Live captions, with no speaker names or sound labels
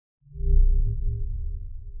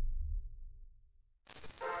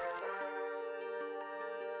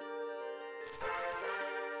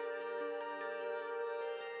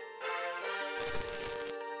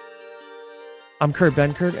I'm Kurt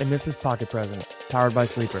Benkert, and this is Pocket Presence, powered by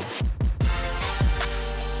Sleeper.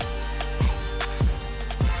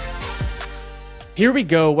 Here we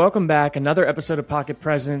go. Welcome back. Another episode of Pocket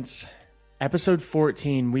Presence, episode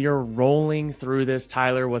 14. We are rolling through this.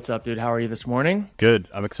 Tyler, what's up, dude? How are you this morning? Good.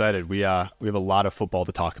 I'm excited. We have a lot of football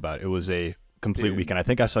to talk about. It was a complete weekend. I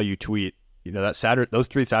think I saw you tweet, that those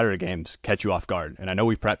 3 Saturday games catch you off guard. And I know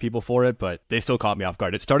we prep people for it, but they still caught me off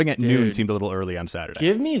guard. It starting at noon seemed a little early on Saturday.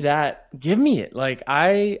 Give me that. Give me it. Like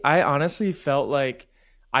I honestly felt like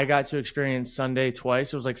I got to experience Sunday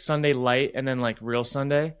twice. It was like Sunday light and then like real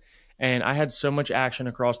Sunday. And I had so much action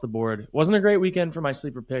across the board. It wasn't a great weekend for my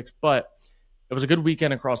sleeper picks, but it was a good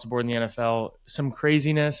weekend across the board in the NFL. Some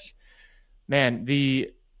craziness. Man,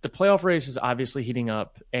 the playoff race is obviously heating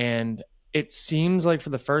up, and it seems like for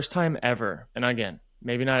the first time ever, and again,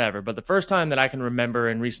 maybe not ever, but the first time that I can remember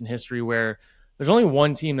in recent history where there's only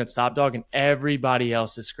one team that's top dog and everybody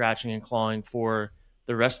else is scratching and clawing for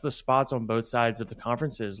the rest of the spots on both sides of the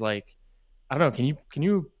conferences. Like, I don't know, can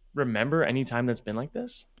you remember any time that's been like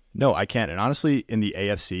this? No, I can't. And honestly, in the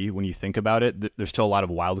AFC, when you think about it, there's still a lot of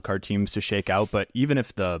wild card teams to shake out. But even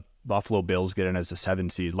if the Buffalo Bills get in as a 7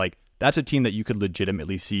 seed, like that's a team that you could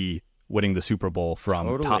legitimately see winning the Super Bowl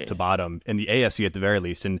from top to bottom in the AFC at the very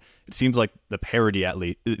least. And it seems like the parity at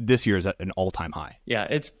least this year is at an all-time high. Yeah,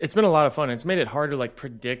 it's been a lot of fun. It's made it hard to like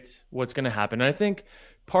predict what's going to happen. And I think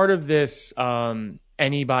part of this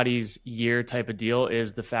anybody's year type of deal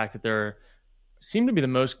is the fact that there seem to be the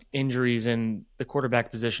most injuries in the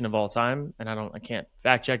quarterback position of all time. And I can't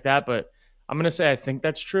fact check that, but I'm going to say I think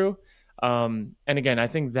that's true. And again, I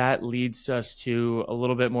think that leads us to a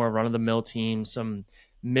little bit more run-of-the-mill team, some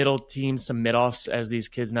middle teams, some mid-offs, as these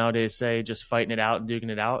kids nowadays say, just fighting it out and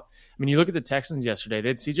duking it out. I mean, you look at the Texans yesterday, they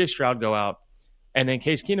had CJ Stroud go out, and then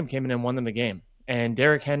Case Keenum came in and won them the game. And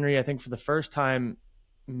Derrick Henry, I think for the first time,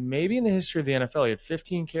 maybe in the history of the NFL, he had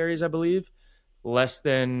 15 carries, I believe, less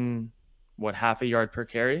than, half a yard per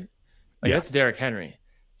carry? That's Derrick Henry.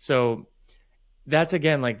 So that's,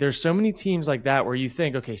 again, like there's so many teams like that where you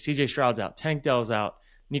think, okay, CJ Stroud's out, Tank Dell's out,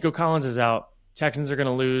 Nico Collins is out, Texans are going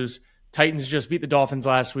to lose, Titans just beat the Dolphins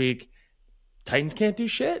last week. Titans can't do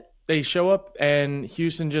shit. They show up and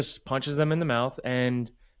Houston just punches them in the mouth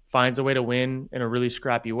and finds a way to win in a really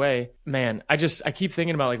scrappy way. Man, I keep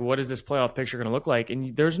thinking about like, what is this playoff picture going to look like?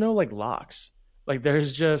 And there's no like locks. Like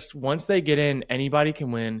there's just, once they get in, anybody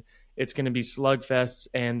can win. It's going to be slugfests.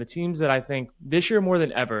 And the teams that I think this year more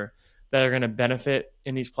than ever that are going to benefit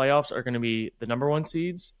in these playoffs are going to be the number 1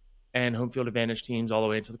 seeds and home field advantage teams all the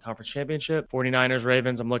way into the conference championship. 49ers,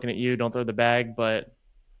 Ravens, I'm looking at you. Don't throw the bag. But,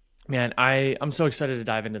 man, I'm so excited to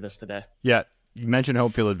dive into this today. Yeah, you mentioned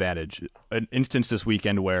home field advantage. An instance this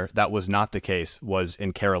weekend where that was not the case was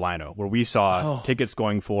in Carolina, where we saw tickets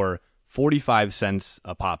going for 45 cents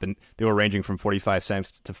a pop, and they were ranging from 45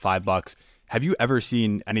 cents to $5. Have you ever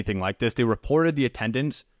seen anything like this? They reported the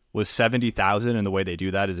attendance was 70,000, and the way they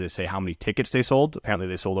do that is they say how many tickets they sold. Apparently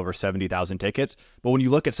they sold over 70,000 tickets. But when you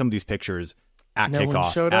look at some of these pictures at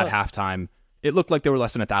kickoff, at halftime, it looked like there were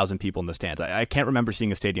less than 1,000 people in the stands. I can't remember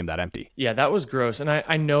seeing a stadium that empty. Yeah, that was gross. And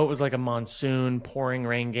I know it was like a monsoon, pouring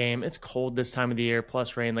rain game. It's cold this time of the year,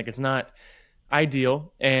 plus rain. Like, it's not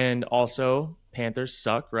ideal. And also, Panthers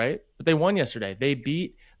suck, right? But they won yesterday. They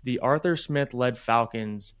beat the Arthur Smith-led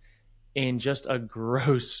Falcons in just a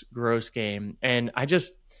gross game. And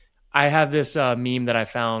I have this meme that I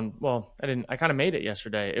found. Well, I kind of made it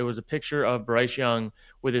yesterday. It was a picture of Bryce Young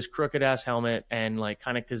with his crooked ass helmet and like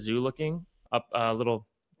kind of kazoo looking up a little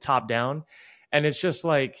top down. And it's just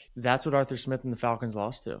like, that's what Arthur Smith and the Falcons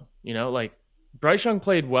lost to, like Bryce Young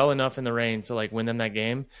played well enough in the rain to like win them that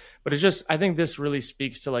game. But it's just, I think this really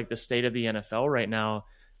speaks to like the state of the NFL right now.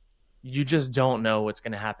 You just don't know what's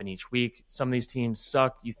going to happen each week. Some of these teams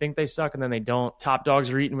suck. You think they suck, and then they don't. Top dogs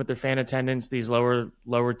are eating with their fan attendance. These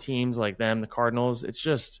lower teams like them, the Cardinals, it's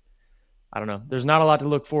just, I don't know. There's not a lot to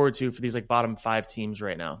look forward to for these like bottom 5 teams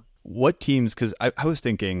right now. What teams, because I was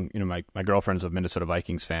thinking, my girlfriend's a Minnesota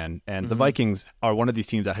Vikings fan, and the Vikings are one of these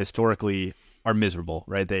teams that historically are miserable,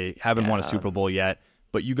 right? They haven't won a Super Bowl yet.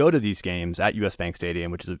 But you go to these games at US Bank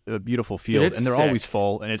Stadium, which is a beautiful field, Dude, and they're sick. always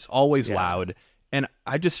full, and it's always loud. And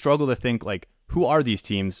I just struggle to think, like, who are these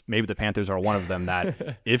teams? Maybe the Panthers are one of them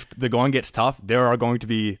that if the going gets tough, there are going to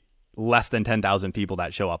be less than 10,000 people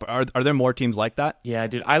that show up. Are there more teams like that? Yeah,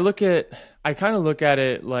 dude. I kind of look at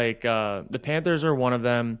it like the Panthers are one of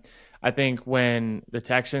them. I think when the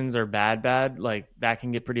Texans are bad, like that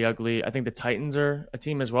can get pretty ugly. I think the Titans are a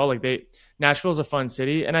team as well. Like Nashville's a fun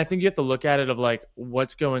city. And I think you have to look at it of like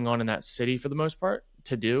what's going on in that city for the most part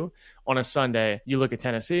to do on a Sunday. You look at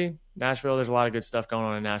Tennessee, Nashville, there's a lot of good stuff going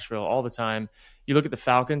on in Nashville all the time. You look at the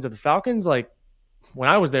Falcons. If the Falcons like when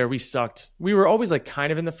I was there, we sucked. We were always like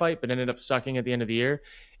kind of in the fight, but ended up sucking at the end of the year.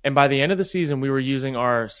 And by the end of the season, we were using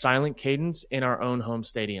our silent cadence in our own home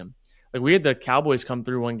stadium. Like we had the Cowboys come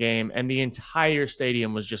through one game and the entire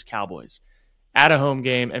stadium was just Cowboys at a home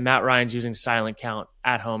game, and Matt Ryan's using silent count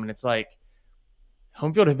at home. And it's like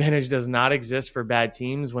home field advantage does not exist for bad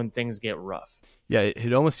teams when things get rough. Yeah,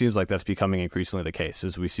 it almost seems like that's becoming increasingly the case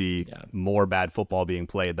as we see more bad football being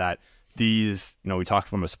played, that these, we talk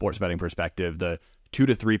from a sports betting perspective, the 2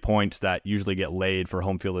 to 3 points that usually get laid for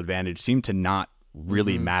home field advantage seem to not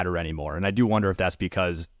really matter anymore. And I do wonder if that's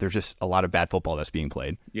because there's just a lot of bad football that's being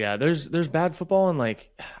played. Yeah, there's bad football, and like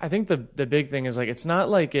I think the big thing is like it's not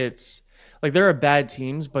like it's like there are bad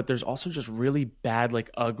teams, but there's also just really bad,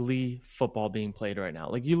 like ugly football being played right now.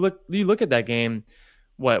 Like you look at that game,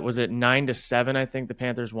 what was it, 9-7? I think the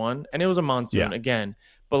Panthers won, and it was a monsoon again.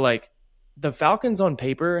 But like the Falcons on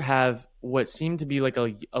paper have what seemed to be like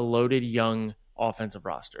a loaded young offensive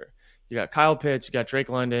roster. You got Kyle Pitts, you got Drake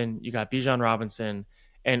London, you got Bijan Robinson,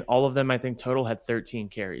 and all of them, I think, total had 13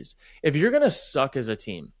 carries. If you're going to suck as a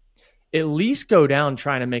team, at least go down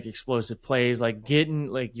trying to make explosive plays, like getting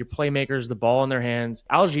like your playmakers the ball in their hands.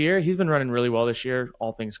 Algier, he's been running really well this year,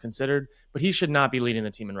 all things considered, but he should not be leading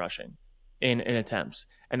the team in rushing in attempts.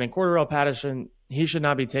 And then Cordarrelle Patterson, he should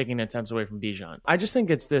not be taking attempts away from Bijan. I just think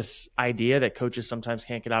it's this idea that coaches sometimes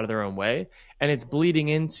can't get out of their own way, and it's bleeding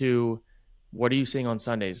into what are you seeing on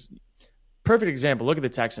Sundays? Perfect example. Look at the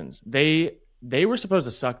Texans. They were supposed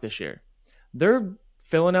to suck this year. They're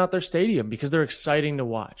filling out their stadium because they're exciting to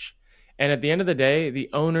watch. And at the end of the day, the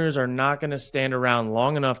owners are not going to stand around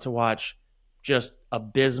long enough to watch just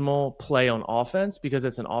abysmal play on offense because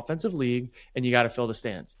it's an offensive league and you got to fill the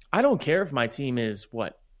stands. I don't care if my team is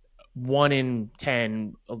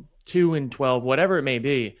 1-10, 2-12, whatever it may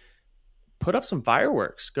be. Put up some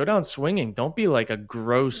fireworks. Go down swinging. Don't be like a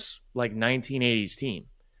gross like 1980s team.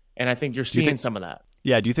 And I think you're seeing some of that.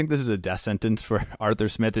 Yeah. Do you think this is a death sentence for Arthur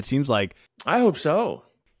Smith? It seems like I hope so.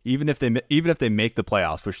 Even if they make the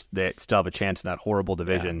playoffs, which they still have a chance in that horrible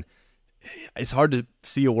division, it's hard to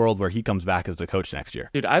see a world where he comes back as the coach next year.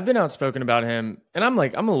 Dude, I've been outspoken about him, and I'm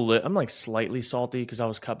like slightly salty because I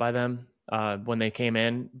was cut by them when they came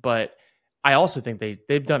in, but I also think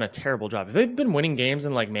they've done a terrible job. If they've been winning games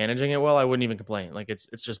and like managing it well, I wouldn't even complain. Like it's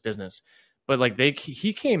just business. But like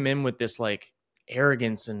he came in with this like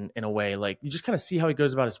arrogance in a way. Like you just kind of see how he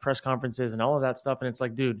goes about his press conferences and all of that stuff. And it's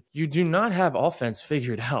like, dude, you do not have offense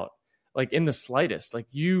figured out like in the slightest. Like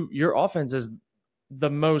your offense is the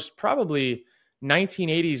most probably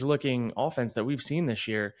 1980s looking offense that we've seen this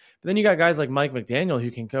year. But then you got guys like Mike McDaniel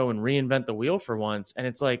who can go and reinvent the wheel for once. And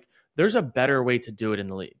it's like, there's a better way to do it in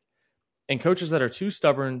the league. And coaches that are too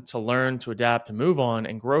stubborn to learn, to adapt, to move on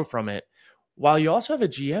and grow from it. While you also have a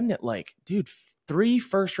GM that like, dude, 3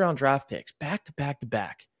 first-round draft picks, back to back to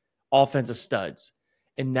back, offensive studs.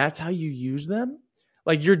 And that's how you use them?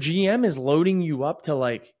 Like your GM is loading you up to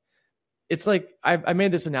like, it's like, I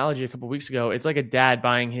made this analogy a couple weeks ago. It's like a dad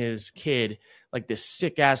buying his kid like this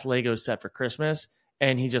sick-ass Lego set for Christmas,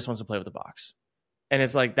 and he just wants to play with the box. And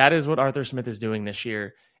it's like, that is what Arthur Smith is doing this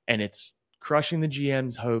year. And it's crushing the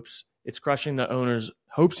GM's hopes. It's crushing the owner's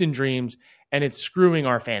hopes and dreams, and it's screwing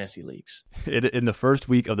our fantasy leagues. In the first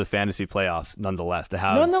week of the fantasy playoffs, nonetheless, to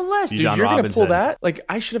have dude, you're going to pull that? Like,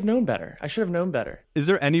 I should have known better. Is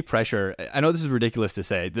there any pressure? I know this is ridiculous to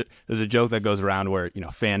say. There's a joke that goes around where,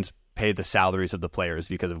 fans pay the salaries of the players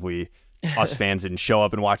because if us fans didn't show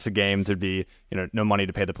up and watch the games, there'd be, no money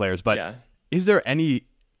to pay the players. But is there any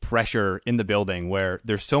pressure in the building where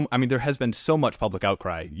there has been so much public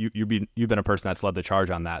outcry. You've been a person that's led the charge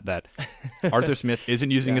on that Arthur Smith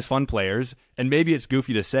isn't using his fun players, and maybe it's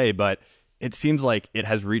goofy to say, but it seems like it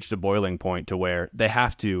has reached a boiling point to where they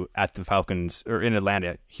have to, at the Falcons or in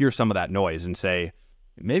Atlanta, hear some of that noise and say,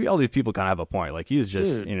 maybe all these people kind of have a point. Like he is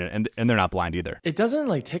just, and they're not blind either. It doesn't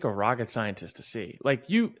like take a rocket scientist to see. Like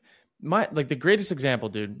the greatest example,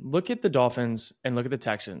 dude, look at the Dolphins and look at the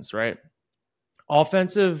Texans, right?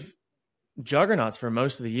 Offensive juggernauts for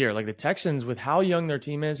most of the year. Like the Texans, with how young their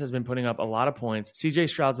team is, has been putting up a lot of points. CJ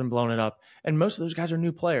Stroud's been blowing it up. And most of those guys are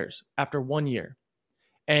new players after 1 year.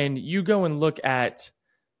 And you go and look at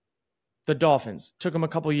the Dolphins. Took them a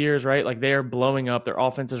couple years, right? Like they're blowing up. Their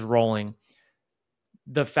offense is rolling.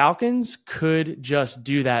 The Falcons could just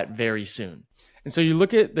do that very soon. And so you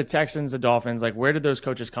look at the Texans, the Dolphins, like where did those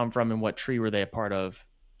coaches come from and what tree were they a part of?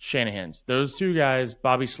 Shanahan's. Those two guys,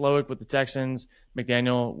 Bobby Slowick with the Texans,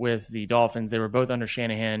 McDaniel with the Dolphins, they were both under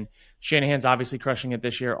Shanahan. Shanahan's obviously crushing it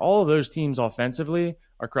this year. All of those teams offensively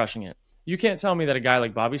are crushing it. You can't tell me that a guy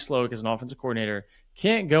like Bobby Slowick as an offensive coordinator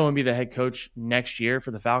can't go and be the head coach next year for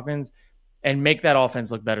the Falcons and make that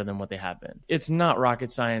offense look better than what they have been. It's not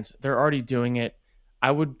rocket science. They're already doing it.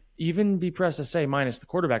 I would even be pressed to say, minus the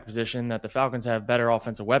quarterback position, that the Falcons have better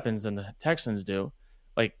offensive weapons than the Texans do.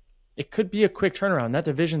 Like, it could be a quick turnaround. That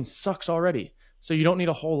division sucks already. So you don't need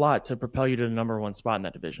a whole lot to propel you to the number one spot in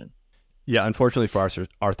that division. Yeah, unfortunately for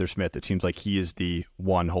Arthur Smith, it seems like he is the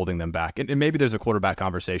one holding them back. And maybe there's a quarterback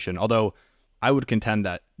conversation, although I would contend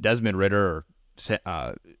that Desmond Ridder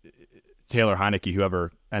or Taylor Heineke,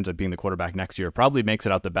 whoever ends up being the quarterback next year, probably makes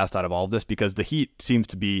it out the best out of all of this, because the heat seems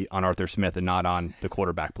to be on Arthur Smith and not on the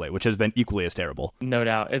quarterback play, which has been equally as terrible. No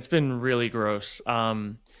doubt. It's been really gross.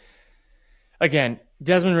 Again,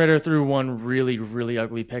 Desmond Ridder threw one really, really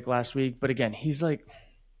ugly pick last week. But again, he's like,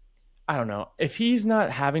 I don't know. If he's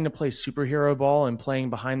not having to play superhero ball and playing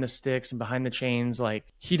behind the sticks and behind the chains, like,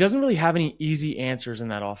 he doesn't really have any easy answers in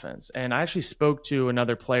that offense. And I actually spoke to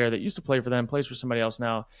another player that used to play for them, plays for somebody else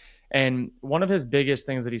now. And one of his biggest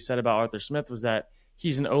things that he said about Arthur Smith was that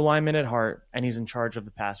he's an O-lineman at heart and he's in charge of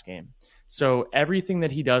the pass game. So everything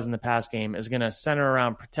that he does in the pass game is going to center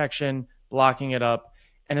around protection, blocking it up.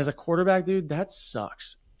 And as a quarterback, dude, that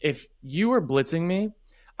sucks. If you are blitzing me,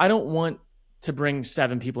 I don't want to bring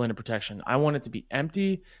 7 people into protection. I want it to be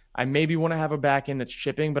empty. I maybe want to have a back end that's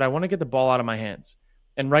chipping, but I want to get the ball out of my hands.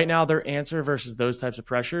 And right now, their answer versus those types of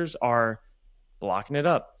pressures are blocking it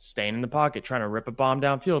up, staying in the pocket, trying to rip a bomb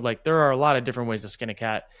downfield. Like, there are a lot of different ways to skin a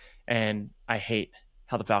cat, and I hate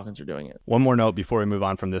how the Falcons are doing it. One more note before we move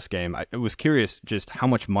on from this game. I was curious just how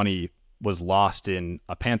much money was lost in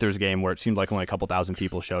a Panthers game where it seemed like only a couple thousand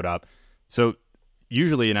people showed up. So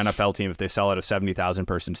usually an NFL team, if they sell at a 70,000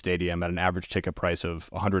 person stadium at an average ticket price of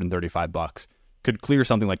 $135, could clear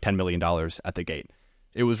something like $10 million at the gate.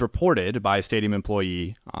 It was reported by a stadium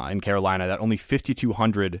employee in Carolina that only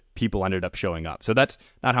 5,200 people ended up showing up. So that's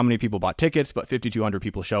not how many people bought tickets, but 5,200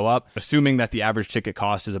 people show up, assuming that the average ticket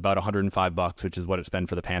cost is about $105, which is what it's been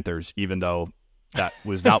for the Panthers, even though that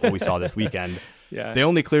was not what we saw this weekend. Yeah. They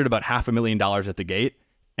only cleared about $500,000 at the gate.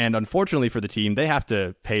 And unfortunately for the team, they have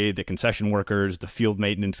to pay the concession workers, the field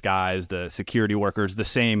maintenance guys, the security workers, the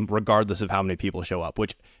same regardless of how many people show up,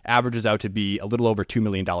 which averages out to be a little over $2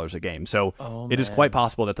 million a game. So it is quite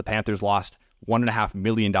possible that the Panthers lost $1.5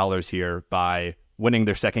 million here by winning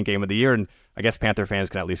their second game of the year. And I guess Panther fans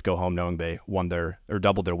can at least go home knowing they won their or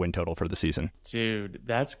doubled their win total for the season. Dude,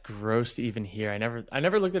 that's gross to even hear. I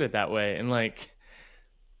never looked at it that way. And like,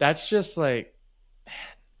 that's just like, man,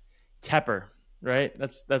 Tepper. Right?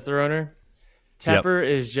 That's their owner. Tepper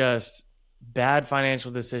is just bad financial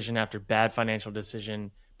decision after bad financial decision.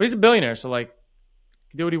 But he's a billionaire, so like, he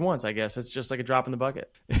can do what he wants, I guess. It's just like a drop in the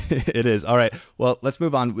bucket. It is. All right. Well, let's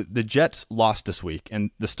move on. The Jets lost this week, and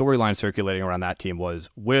the storyline circulating around that team was,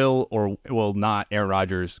 will or will not Aaron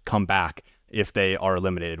Rodgers come back if they are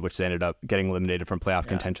eliminated, which they ended up getting eliminated from playoff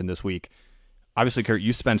contention this week. Obviously, Kurt,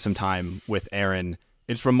 you spent some time with Aaron.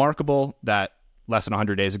 It's remarkable that less than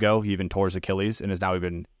 100 days ago, he even tore his Achilles and is now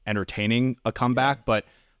even entertaining a comeback. But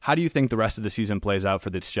how do you think the rest of the season plays out for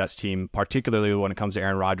this Jets team, particularly when it comes to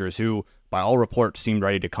Aaron Rodgers, who, by all reports, seemed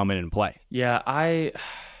ready to come in and play? Yeah, I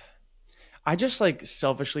just like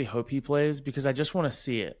selfishly hope he plays because I just want to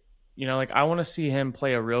see it. You know, like I want to see him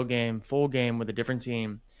play a real game, full game with a different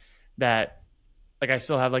team that, like, I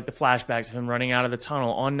still have like the flashbacks of him running out of the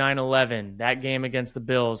tunnel on 9/11, that game against the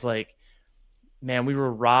Bills. Like, man, we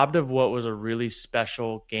were robbed of what was a really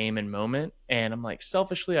special game and moment. And I'm like,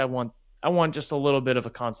 selfishly, I want just a little bit of a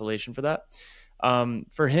consolation for that.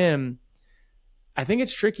 For him, I think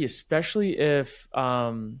it's tricky, especially if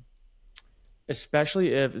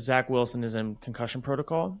Zach Wilson is in concussion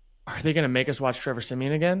protocol. Are they going to make us watch Trevor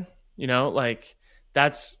Siemian again? You know, like I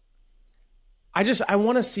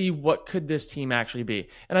want to see what could this team actually be.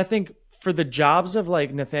 And I think for the jobs of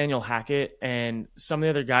like Nathaniel Hackett and some of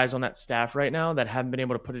the other guys on that staff right now that haven't been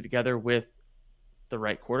able to put it together with the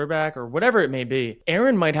right quarterback or whatever it may be,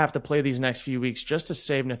 Aaron might have to play these next few weeks just to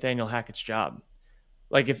save Nathaniel Hackett's job.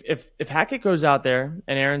 Like if Hackett goes out there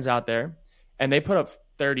and Aaron's out there and they put up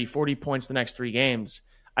 30, 40 points the next 3 games,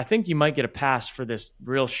 I think you might get a pass for this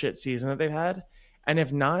real shit season that they've had. And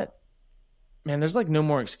if not, man, there's like no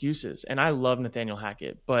more excuses. And I love Nathaniel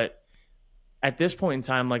Hackett, but at this point in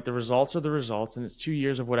time, like the results are the results, and it's 2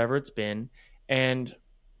 years of whatever it's been. And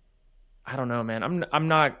I don't know, man.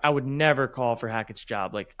 I would never call for Hackett's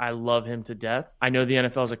job. Like, I love him to death. I know the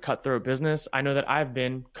NFL is a cutthroat business. I know that I've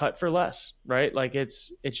been cut for less, right? Like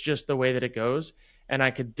it's just the way that it goes. And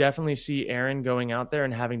I could definitely see Aaron going out there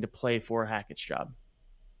and having to play for Hackett's job.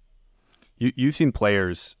 You've seen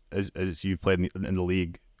players, as you've played in the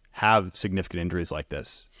league, have significant injuries like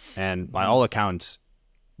this. And by all accounts,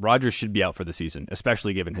 Rodgers should be out for the season,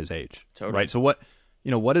 especially given his age. Totally. Right? So what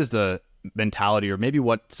is the mentality, or maybe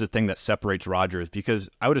what's the thing that separates Rodgers? Because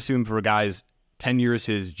I would assume for guys 10 years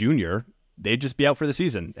his junior, they'd just be out for the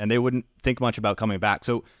season and they wouldn't think much about coming back.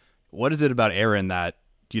 So what is it about Aaron that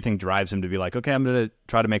do you think drives him to be like, okay, I'm going to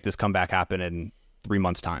try to make this comeback happen in 3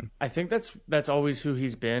 months' time? I think that's always who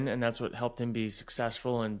he's been, and that's what helped him be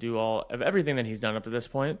successful and do all of everything that he's done up to this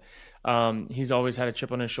point. He's always had a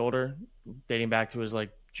chip on his shoulder, dating back to his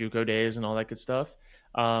like JUCO days and all that good stuff.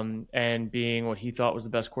 And being what he thought was the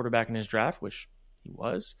best quarterback in his draft, which he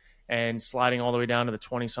was, and sliding all the way down to the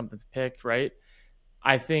 20-something pick, right?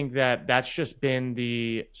 I think that that's just been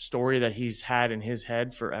the story that he's had in his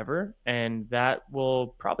head forever, and that will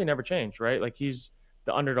probably never change, right? Like, he's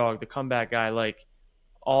the underdog, the comeback guy, like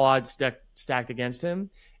all odds stacked against him,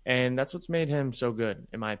 and that's what's made him so good,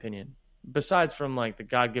 in my opinion. Besides from like the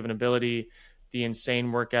God-given ability, the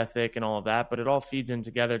insane work ethic, and all of that, but it all feeds in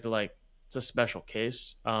together to like it's a special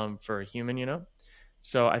case for a human, you know.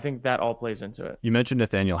 So I think that all plays into it. You mentioned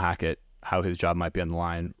Nathaniel Hackett, how his job might be on the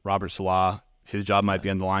line. Robert Salah, his job might be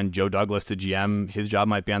on the line. Joe Douglas, the GM, his job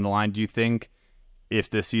might be on the line. Do you think if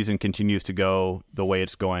this season continues to go the way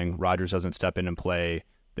it's going, Rodgers doesn't step in and play,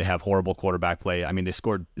 they have horrible quarterback play? I mean, they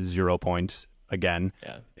scored 0 points again.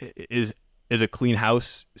 Yeah. Is it a clean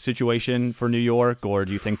house situation for New York, or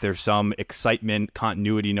do you think there's some excitement,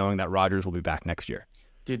 continuity, knowing that Rodgers will be back next year?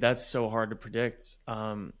 Dude, that's so hard to predict.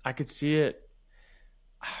 I could see it.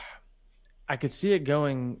 I could see it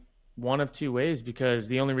going one of two ways, because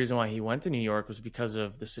the only reason why he went to New York was because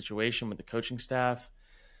of the situation with the coaching staff,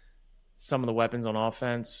 some of the weapons on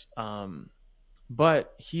offense.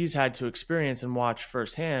 But he's had to experience and watch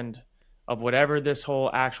firsthand of whatever this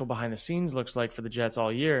whole actual behind the scenes looks like for the Jets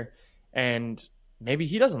all year. And maybe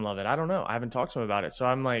he doesn't love it. I don't know. I haven't talked to him about it. So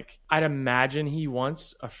I'm like, I'd imagine he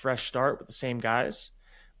wants a fresh start with the same guys.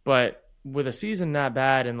 But with a season that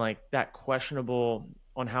bad and like that questionable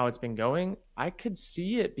on how it's been going, I could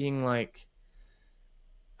see it being like,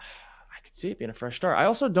 I could see it being a fresh start. I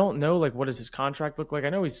also don't know, like, what does his contract look like? I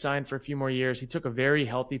know he's signed for a few more years. He took a very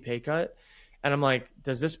healthy pay cut. And I'm like,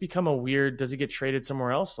 does this become does he get traded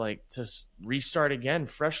somewhere else? Like, to restart again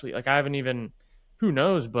freshly? Like, I haven't even, who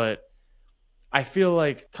knows? But I feel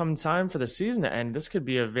like come time for the season to end, this could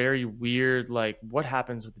be a very weird, like, what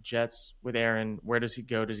happens with the Jets, with Aaron? Where does he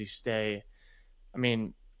go? Does he stay? I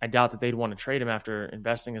mean, I doubt that they'd want to trade him after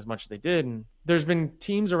investing as much as they did. And there's been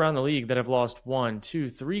teams around the league that have lost 1, 2,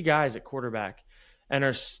 3 guys at quarterback and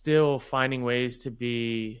are still finding ways to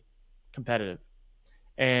be competitive.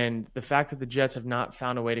 And the fact that the Jets have not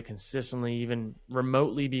found a way to consistently even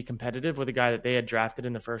remotely be competitive with a guy that they had drafted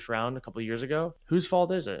in the first round a couple of years ago, whose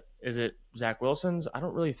fault is it? Is it Zach Wilson's? I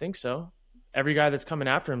don't really think so. Every guy that's coming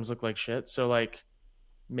after him's looked like shit. So, like,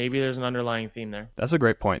 maybe there's an underlying theme there. That's a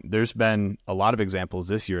great point. There's been a lot of examples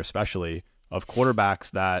this year, especially, of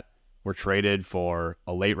quarterbacks that were traded for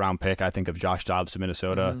a late round pick. I think of Josh Dobbs to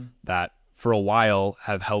Minnesota, that for a while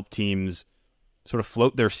have helped teams sort of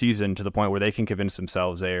float their season to the point where they can convince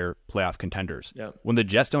themselves they're playoff contenders. Yep. When the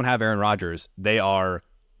Jets don't have Aaron Rodgers, they are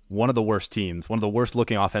one of the worst teams, one of the worst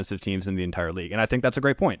looking offensive teams in the entire league. And I think that's a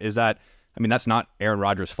great point, is that, I mean, that's not Aaron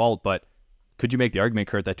Rodgers' fault, but could you make the argument,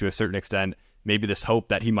 Kurt, that to a certain extent, maybe this hope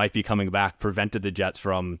that he might be coming back prevented the Jets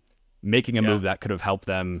from making a move that could have helped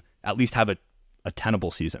them at least have a tenable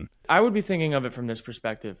season? I would be thinking of it from this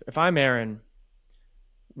perspective. If I'm Aaron,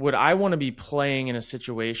 would I want to be playing in a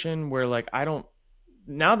situation where, like, I don't,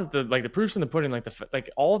 now that the proof's in the pudding, like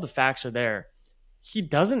all the facts are there, he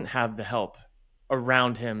doesn't have the help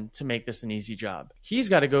around him to make this an easy job. He's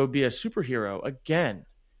got to go be a superhero again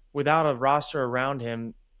without a roster around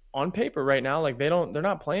him on paper right now. Like, they're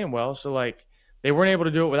not playing well. So, like, they weren't able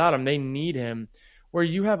to do it without him. They need him. Where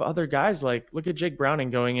you have other guys, like, look at Jake Browning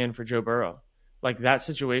going in for Joe Burrow. Like, that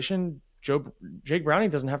situation, Jake Browning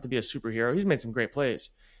doesn't have to be a superhero. He's made some great plays,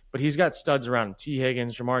 but he's got studs around him. T.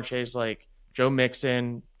 Higgins, Jamar Chase, like Joe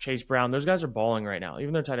Mixon, Chase Brown. Those guys are balling right now.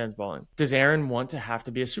 Even their tight end's balling. Does Aaron want to have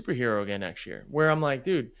to be a superhero again next year? Where I'm like,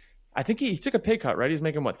 dude, I think he took a pay cut, right? He's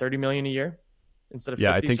making, what, $30 million a year instead of $50,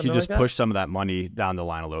 I think he just like pushed some of that money down the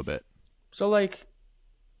line a little bit. So, like,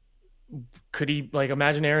 could he, like,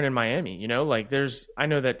 imagine Aaron in Miami, you know? Like, I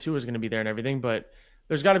know that Tua is going to be there and everything, but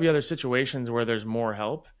there's got to be other situations where there's more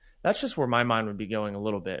help. That's just where my mind would be going a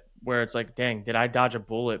little bit, where it's like, dang, did I dodge a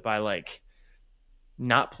bullet by, like,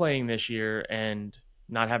 not playing this year and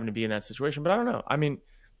not having to be in that situation? But I don't know. I mean,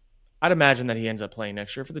 I'd imagine that he ends up playing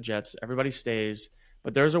next year for the Jets. Everybody stays.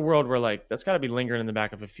 But there's a world where, like, that's got to be lingering in the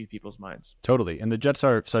back of a few people's minds. Totally. And the Jets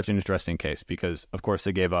are such an interesting case because, of course,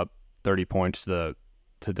 they gave up 30 points to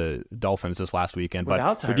the Dolphins this last weekend.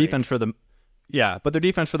 Without but their defense for them, Yeah, but their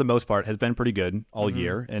defense for the most part has been pretty good all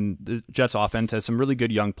year, and the Jets offense has some really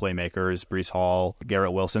good young playmakers, Breece Hall,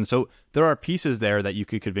 Garrett Wilson. So there are pieces there that you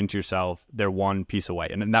could convince yourself they're one piece away,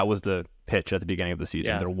 and that was the pitch at the beginning of the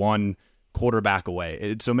season. Yeah. They're one quarterback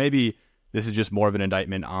away. So maybe this is just more of an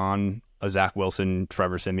indictment on a Zach Wilson,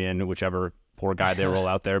 Trevor Siemian, whichever poor guy they roll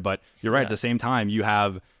out there. But you're right. At the same time, you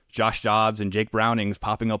have Josh Jacobs and Jake Brownings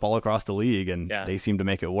popping up all across the league, and they seem to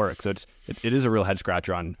make it work. So it is a real head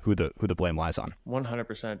scratcher on who the blame lies on.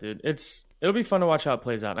 100%, dude. It'll be fun to watch how it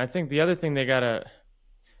plays out. And I think the other thing I don't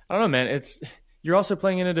know, man. You're also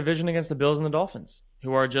playing in a division against the Bills and the Dolphins,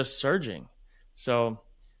 who are just surging. So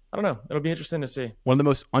I don't know. It'll be interesting to see. One of the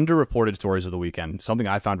most underreported stories of the weekend, something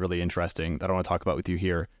I found really interesting that I want to talk about with you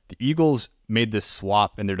here. The Eagles made this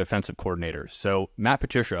swap in their defensive coordinators. So Matt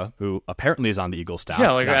Patricia, who apparently is on the Eagles staff.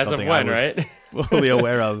 Yeah, like as of when, right? Fully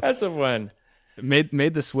aware of. As of when.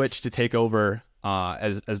 Made the switch to take over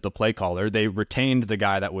as the play caller. They retained the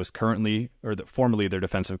guy that was formerly their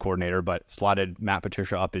defensive coordinator, but slotted Matt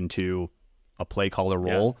Patricia up into a play caller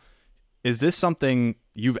role. Yeah. Is this something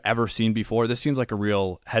you've ever seen before? This seems like a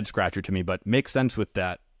real head scratcher to me, but makes sense with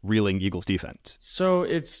that reeling Eagles defense. So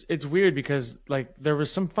it's weird because like there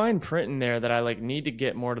was some fine print in there that I like need to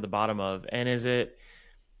get more to the bottom of. And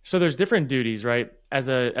so there's different duties, right? As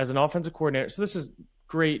an offensive coordinator. So this is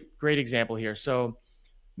great example here. So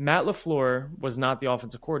Matt LaFleur was not the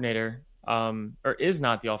offensive coordinator, or is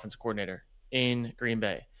not the offensive coordinator in Green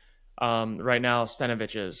Bay. Right now,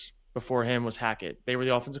 Stenovich is. Before him was Hackett. They were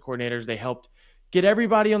the offensive coordinators. They helped get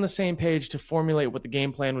everybody on the same page to formulate what the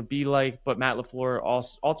game plan would be like, but Matt LaFleur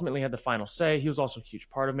ultimately had the final say. He was also a huge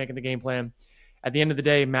part of making the game plan. At the end of the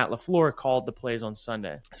day, Matt LaFleur called the plays on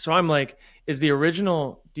Sunday. So I'm like, is the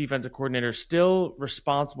original defensive coordinator still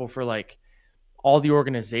responsible for like all the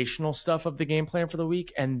organizational stuff of the game plan for the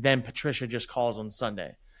week, and then Patricia just calls on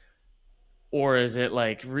Sunday? Or is it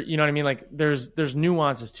like, you know what I mean? Like there's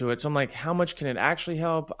nuances to it. So I'm like, how much can it actually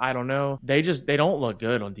help? I don't know. They don't look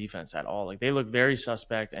good on defense at all. Like they look very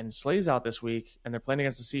suspect, and Slay's out this week and they're playing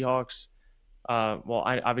against the Seahawks.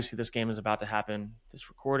 Obviously this game is about to happen. This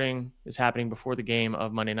recording is happening before the game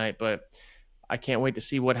of Monday night, but I can't wait to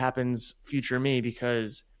see what happens future me,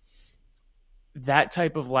 because that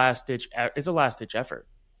type of it's a last ditch effort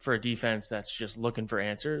for a defense that's just looking for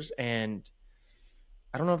answers. And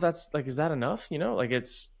I don't know if that's like, is that enough? You know, like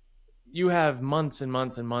you have months and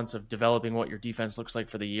months and months of developing what your defense looks like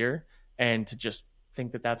for the year, and to just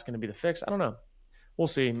think that that's going to be the fix. I don't know. We'll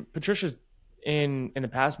see. Patricia's in the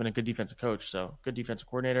past been a good defensive coach. So good defensive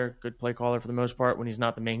coordinator, good play caller for the most part when he's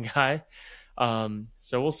not the main guy.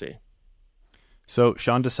 So we'll see. So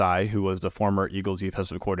Sean Desai, who was the former Eagles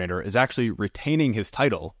defensive coordinator, is actually retaining his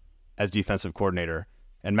title as defensive coordinator,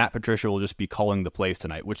 and Matt Patricia will just be calling the plays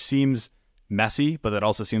tonight, which seems messy, but that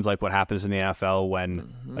also seems like what happens in the NFL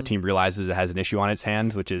when a team realizes it has an issue on its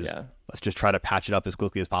hands, which is let's just try to patch it up as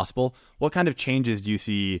quickly as possible. What kind of changes do you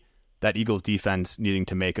see that Eagles defense needing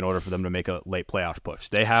to make in order for them to make a late playoff push?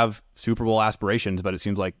 They have Super Bowl aspirations, but it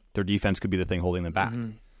seems like their defense could be the thing holding them back.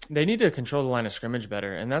 They need to control the line of scrimmage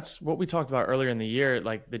better, and that's what we talked about earlier in the year,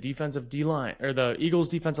 like the defensive D-line, or the Eagles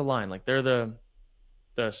defensive line. Like they're the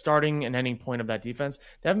starting and ending point of that defense.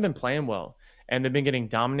 They haven't been playing well, and they've been getting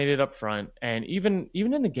dominated up front. And even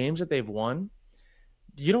in the games that they've won,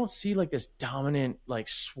 you don't see like this dominant, like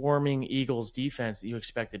swarming Eagles defense that you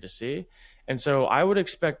expected to see. And so I would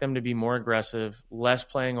expect them to be more aggressive, less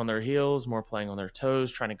playing on their heels, more playing on their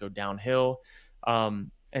toes, trying to go downhill,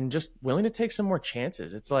 and just willing to take some more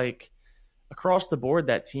chances. It's like across the board,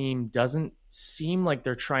 that team doesn't seem like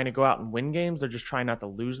they're trying to go out and win games. They're just trying not to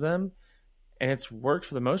lose them. And it's worked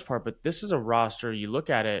for the most part, but this is a roster, you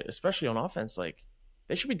look at it, especially on offense, like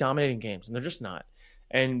they should be dominating games, and they're just not.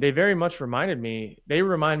 And they very much remind me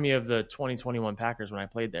of the 2021 Packers when I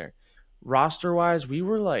played there. Roster-wise, we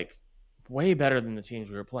were like way better than the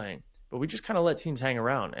teams we were playing, but we just kind of let teams hang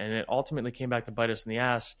around, and it ultimately came back to bite us in the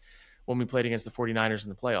ass when we played against the 49ers in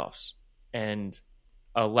the playoffs. And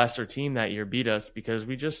a lesser team that year beat us because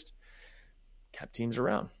we just kept teams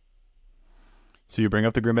around. So you bring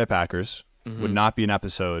up the Green Bay Packers. Would not be an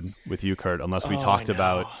episode with you, Kurt, unless we talked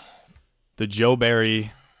about the Joe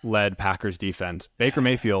Barry-led Packers defense. Baker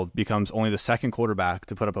Mayfield becomes only the second quarterback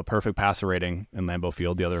to put up a perfect passer rating in Lambeau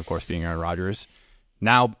Field, the other, of course, being Aaron Rodgers.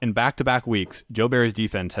 Now, in back-to-back weeks, Joe Barry's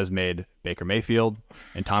defense has made Baker Mayfield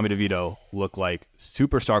and Tommy DeVito look like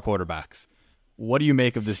superstar quarterbacks. What do you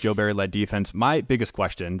make of this Joe Barry-led defense? My biggest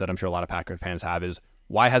question that I'm sure a lot of Packers fans have is,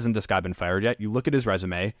 why hasn't this guy been fired yet? You look at his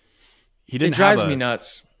resume. It drives me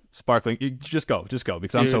nuts. Sparkling. Just go,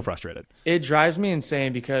 because I'm so frustrated. It drives me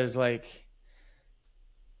insane because, like,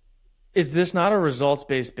 is this not a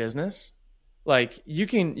results-based business? Like you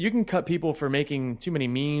can cut people for making too many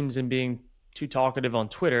memes and being too talkative on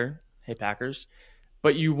Twitter. Hey Packers,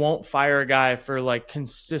 but you won't fire a guy for like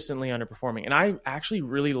consistently underperforming. And I actually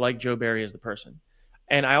really like Joe Barry as the person.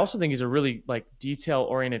 And I also think he's a really like detail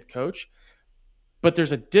oriented coach, but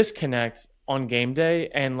there's a disconnect on game day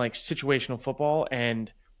and like situational football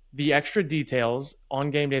and the extra details on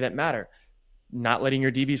game day that matter. Not letting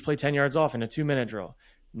your DBs play 10 yards off in a 2-minute drill,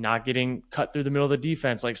 not getting cut through the middle of the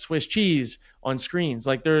defense like Swiss cheese on screens.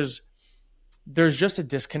 Like there's just a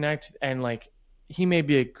disconnect, and like he may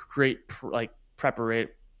be a great like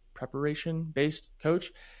preparation based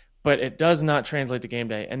coach, but it does not translate to game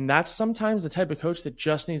day. And that's sometimes the type of coach that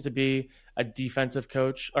just needs to be a defensive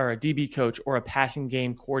coach or a DB coach or a passing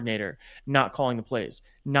game coordinator, not calling the plays,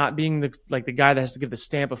 not being the guy that has to give the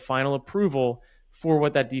stamp of final approval for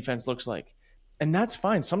what that defense looks like. And that's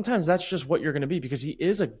fine. Sometimes that's just what you're going to be because he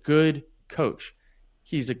is a good coach.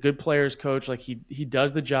 He's a good players coach. Like he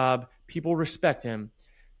does the job. People respect him.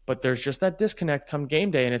 But there's just that disconnect come game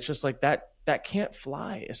day, and it's just like that can't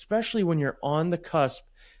fly, especially when you're on the cusp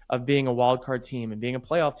of being a wild card team and being a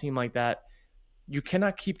playoff team like that. You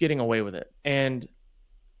cannot keep getting away with it. And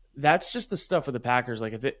that's just the stuff with the Packers.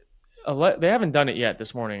 Like if they haven't done it yet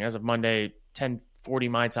this morning as of Monday 10:40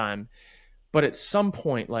 my time, but at some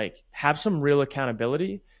point like have some real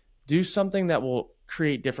accountability, do something that will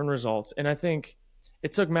create different results. And I think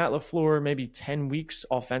it took Matt LaFleur maybe 10 weeks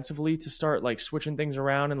offensively to start like switching things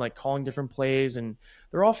around and like calling different plays, and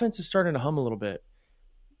their offense is starting to hum a little bit.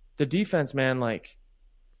 The defense, man, like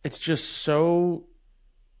it's just so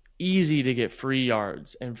easy to get free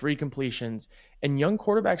yards and free completions, and young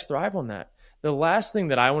quarterbacks thrive on that. The last thing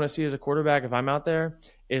that I want to see as a quarterback if I'm out there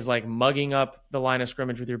is like mugging up the line of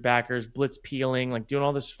scrimmage with your backers, blitz peeling, like doing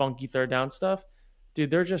all this funky third down stuff. Dude,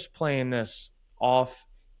 they're just playing this off,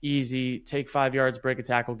 easy, take 5 yards, break a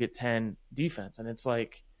tackle, get 10 defense. And it's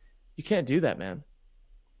like, you can't do that, man.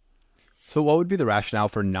 So what would be the rationale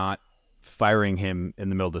for not firing him in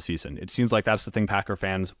the middle of the season? It seems like that's the thing Packer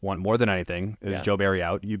fans want more than anything is Joe Barry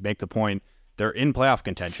out. You make the point, they're in playoff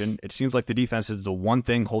contention. It seems like the defense is the one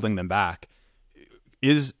thing holding them back.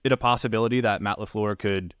 Is it a possibility that Matt LaFleur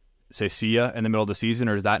could say see ya in the middle of the season,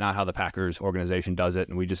 or is that not how the Packers organization does it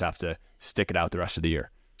and we just have to stick it out the rest of the year?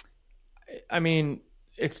 I mean,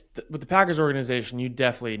 with the Packers organization, you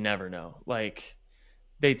definitely never know. Like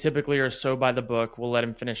they typically are so by the book. We'll let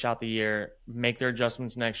him finish out the year, make their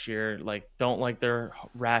adjustments next year. Like don't like their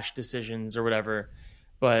rash decisions or whatever.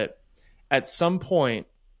 But at some point,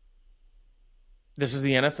 this is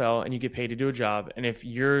the NFL and you get paid to do a job. And if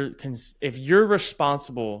you're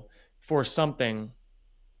responsible for something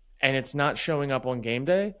and it's not showing up on game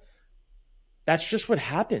day, that's just what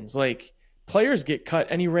happens. Like players get cut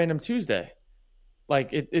any random Tuesday. Like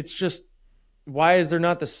it's just, why is there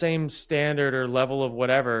not the same standard or level of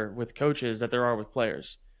whatever with coaches that there are with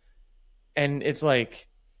players? And it's like,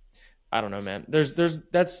 I don't know, man. That's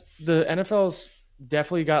the NFL's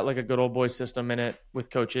definitely got like a good old boy system in it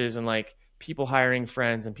with coaches and like people hiring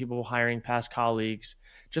friends and people hiring past colleagues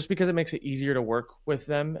just because it makes it easier to work with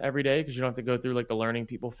them every day because you don't have to go through like the learning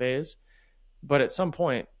people phase. But at some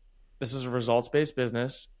point, this is a results-based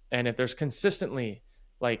business. And if there's consistently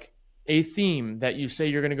like a theme that you say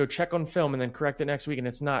you're going to go check on film and then correct it next week and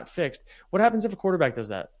it's not fixed, what happens if a quarterback does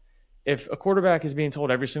that? If a quarterback is being told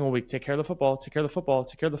every single week, take care of the football, take care of the football,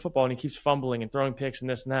 take care of the football, and he keeps fumbling and throwing picks and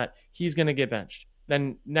this and that, he's going to get benched.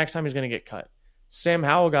 Then next time he's going to get cut. Sam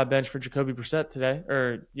Howell got benched for Jacoby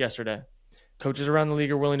Brissett yesterday. Coaches around the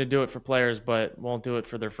league are willing to do it for players, but won't do it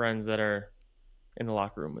for their friends that are in the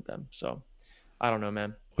locker room with them. So I don't know,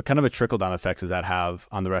 man. What kind of a trickle-down effect does that have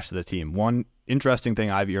on the rest of the team? One interesting thing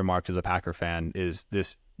I've earmarked as a Packer fan is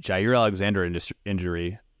this Jair Alexander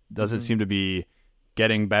injury doesn't seem to be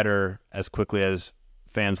getting better as quickly as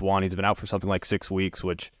fans want. He's been out for something like 6 weeks,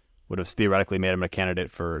 which would have theoretically made him a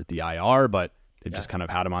candidate for the IR, but it just kind of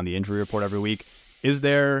had him on the injury report every week. Is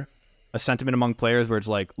there a sentiment among players where it's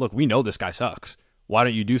like, look, we know this guy sucks. Why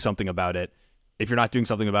don't you do something about it? If you're not doing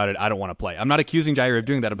something about it, I don't want to play. I'm not accusing Jair of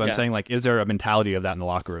doing that, but I'm saying, like, is there a mentality of that in the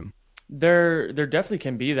locker room? There definitely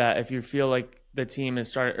can be that if you feel like the team is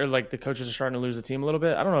starting, or like the coaches are starting to lose the team a little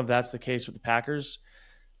bit. I don't know if that's the case with the Packers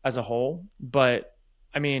as a whole, but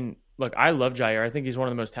I mean, look, I love Jair. I think he's one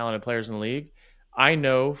of the most talented players in the league. I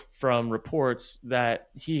know from reports that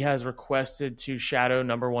he has requested to shadow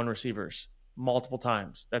number one receivers multiple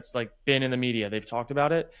times. That's like been in the media. They've talked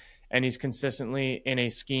about it, and he's consistently in a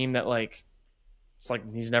scheme that like, it's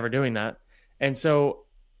like he's never doing that. And so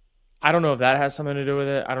I don't know if that has something to do with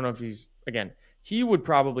it. I don't know if he would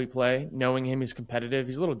probably play, knowing him, he's competitive.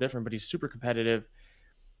 He's a little different, but he's super competitive.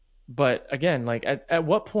 But again, like at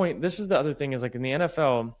what point, this is the other thing is like in the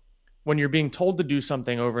NFL, when you're being told to do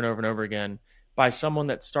something over and over and over again by someone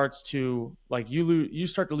that starts to like you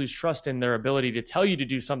start to lose trust in their ability to tell you to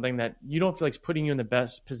do something that you don't feel like is putting you in the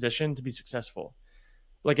best position to be successful.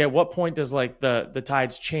 Like at what point does like the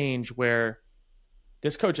tides change where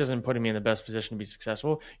this coach isn't putting me in the best position to be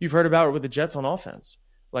successful? You've heard about it with the Jets on offense.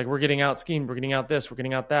 Like we're getting out schemed, we're getting out this, we're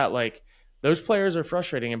getting out that. Like those players are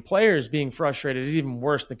frustrating, and players being frustrated is even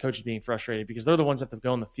worse than coaches being frustrated because they're the ones that have to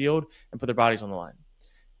go on the field and put their bodies on the line.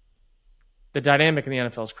 The dynamic in the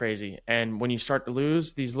NFL is crazy. And when you start to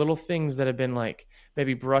lose, these little things that have been like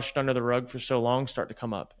maybe brushed under the rug for so long start to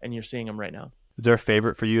come up, and you're seeing them right now. Is there a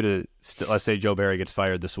favorite for you to, let's say Joe Barry gets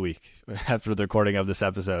fired this week after the recording of this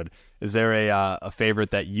episode? Is there a favorite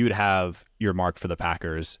that you'd have earmarked for the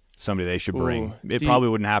Packers, somebody they should bring? It probably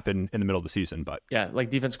wouldn't happen in the middle of the season, but. Yeah, like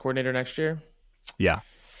defense coordinator next year? Yeah.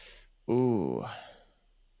 Ooh.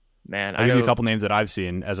 Man, I'll give you a couple names that I've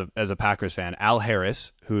seen as a Packers fan. Al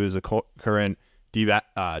Harris, who is a current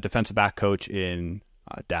defensive back coach in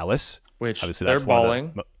Dallas. Which obviously they're that's balling. One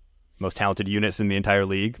of the most talented units in the entire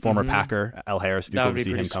league. Former Packer, Al Harris. It'd be cool to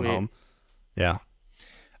see him come home. Yeah.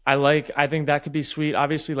 I think that could be sweet.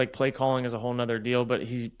 Obviously, like play calling is a whole nother deal, but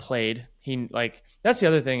he played. That's the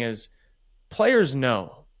other thing is players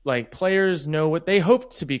know. Like players know what they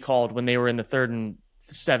hoped to be called when they were in the 3rd and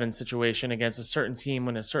 7 situation against a certain team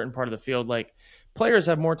in a certain part of the field. Like players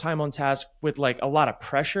have more time on task with like a lot of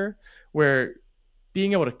pressure, where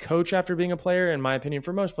being able to coach after being a player, in my opinion,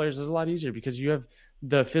 for most players is a lot easier because you have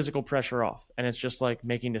the physical pressure off and it's just like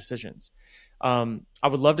making decisions. I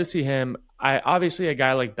would love to see him. Obviously a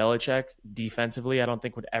guy like Belichick defensively, I don't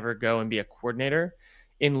think would ever go and be a coordinator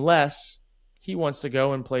unless he wants to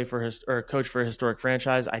go and play for coach for a historic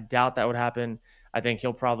franchise. I doubt that would happen. I think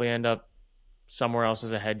he'll probably end up somewhere else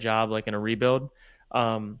as a head job, like in a rebuild.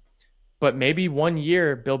 But maybe one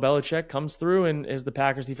year Bill Belichick comes through and is the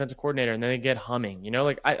Packers defensive coordinator and then they get humming,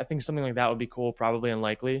 I think something like that would be cool, probably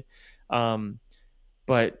unlikely.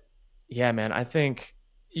 But yeah, man, I think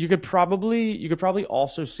you could probably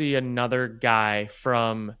also see another guy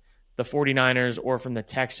from the 49ers or from the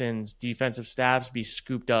Texans defensive staffs be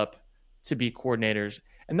scooped up to be coordinators.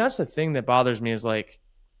 And that's the thing that bothers me is like,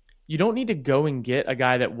 you don't need to go and get a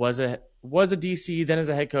guy that was a DC, then as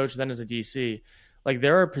a head coach, then as a DC. Like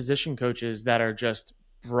there are position coaches that are just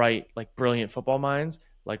bright, like brilliant football minds,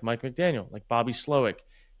 like Mike McDaniel, like Bobby Slowick,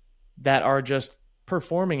 that are just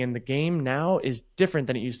performing, and the game now is different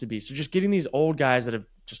than it used to be. So just getting these old guys that have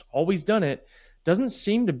just always done it doesn't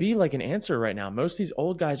seem to be like an answer right now. Most of these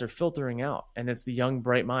old guys are filtering out, and it's the young,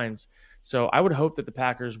 bright minds. So I would hope that the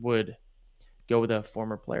Packers would go with a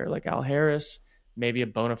former player like Al Harris, maybe a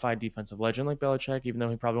bona fide defensive legend like Belichick, even though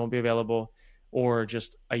he probably won't be available, or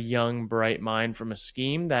just a young, bright mind from a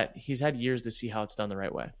scheme that he's had years to see how it's done the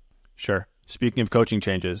right way. Sure. Speaking of coaching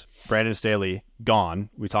changes, Brandon Staley gone.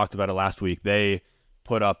 We talked about it last week. They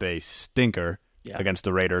put up a stinker against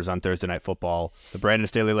the Raiders on Thursday Night Football. The Brandon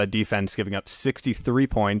Staley-led defense giving up 63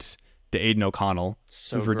 points to Aiden O'Connell.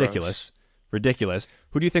 So it was ridiculous. Ridiculous.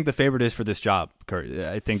 Who do you think the favorite is for this job, Kurt?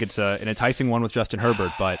 I think it's an enticing one with Justin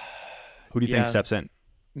Herbert, but who do you think steps in?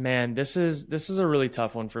 Man, this is a really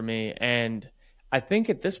tough one for me. And I think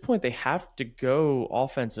at this point they have to go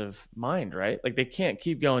offensive mind, right? Like they can't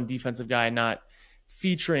keep going defensive guy, not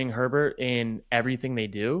featuring Herbert in everything they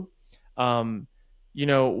do. One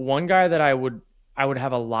guy that I would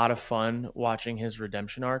have a lot of fun watching his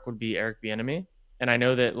redemption arc would be Eric Bieniemy. And I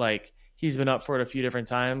know that like he's been up for it a few different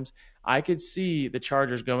times. I could see the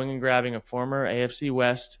Chargers going and grabbing a former AFC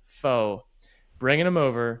West foe, bringing him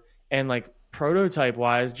over, and like prototype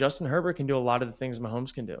wise, Justin Herbert can do a lot of the things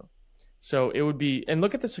Mahomes can do. So it would be, and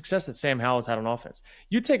look at the success that Sam Howell's had on offense.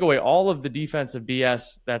 You take away all of the defensive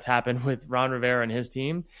BS that's happened with Ron Rivera and his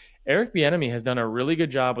team, Eric Bieniemy has done a really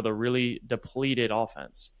good job with a really depleted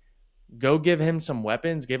offense. Go give him some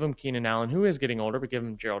weapons. Give him Keenan Allen, who is getting older, but give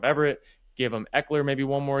him Gerald Everett. Give him Eckler maybe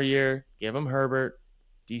one more year. Give him Herbert.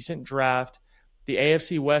 Decent draft. The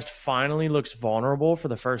AFC West finally looks vulnerable for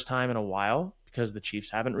the first time in a while because the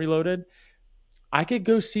Chiefs haven't reloaded. I could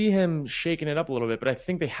go see him shaking it up a little bit, but I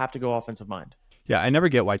think they have to go offensive mind. Yeah, I never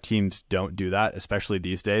get why teams don't do that, especially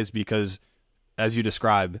these days, because as you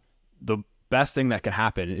describe, the best thing that can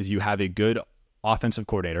happen is you have a good offensive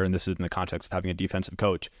coordinator, and this is in the context of having a defensive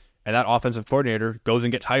coach, and that offensive coordinator goes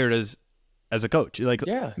and gets hired as a coach. Like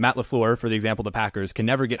Matt LaFleur, for the example, the Packers can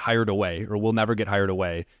never get hired away or will never get hired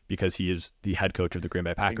away because he is the head coach of the Green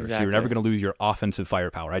Bay Packers. Exactly. So you're never going to lose your offensive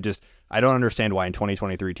firepower. I don't understand why in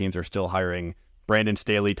 2023 teams are still hiring Brandon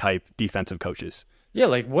Staley type defensive coaches. Yeah,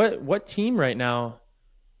 like what team right now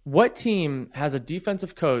What team has a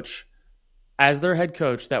defensive coach as their head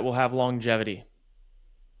coach that will have longevity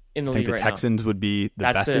in the I think league the right Texans now? would be the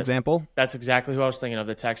best example. That's exactly who I was thinking of,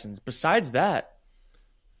 the Texans. Besides that,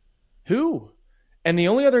 who? And the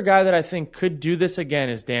only other guy that I think could do this again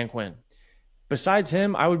is Dan Quinn. Besides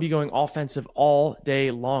him, I would be going offensive all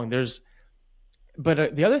day long.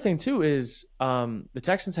 But the other thing too is the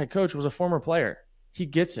Texans head coach was a former player. He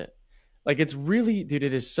gets it. Like, it's really, dude,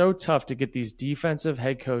 it is so tough to get these defensive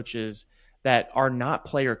head coaches that are not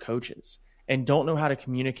player coaches and don't know how to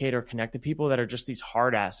communicate or connect to people, that are just these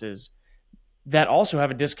hard asses that also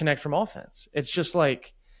have a disconnect from offense. It's just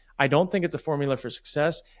like, I don't think it's a formula for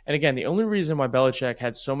success. And again, the only reason why Belichick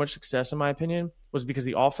had so much success, in my opinion, was because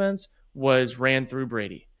the offense was ran through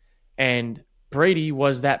Brady. And Brady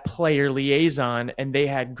was that player liaison, and they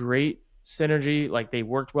had great synergy. Like, they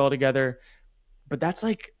worked well together. But that's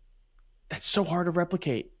so hard to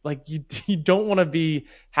replicate. Like, you don't want to be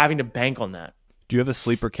having to bank on that. Do you have a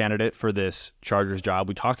sleeper candidate for this Chargers job?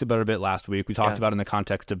 We talked about it a bit last week. We talked about it in the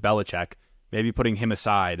context of Belichick, maybe putting him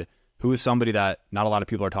aside. Who is somebody that not a lot of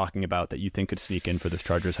people are talking about that you think could sneak in for this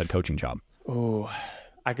Chargers head coaching job? Oh,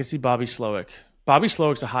 I could see Bobby Slowick. Bobby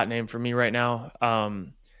Slowick's a hot name for me right now.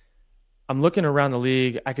 I'm looking around the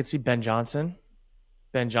league. I could see Ben Johnson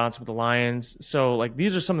with the Lions. So, like,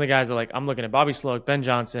 these are some of the guys that, like, I'm looking at: Bobby Slowick, Ben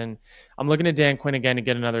Johnson. I'm looking at Dan Quinn again to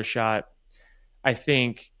get another shot. I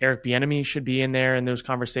think Eric Bieniemy should be in there in those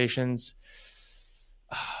conversations.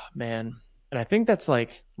 Oh, man. And I think that's,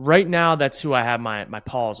 like, right now, that's who I have my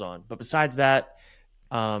paws on. But besides that,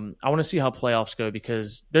 I want to see how playoffs go,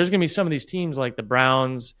 because there's going to be some of these teams like the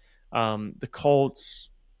Browns, the Colts,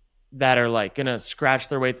 that are, like, going to scratch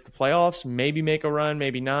their way through the playoffs, maybe make a run,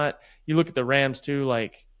 maybe not. You look at the Rams too,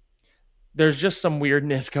 like, there's just some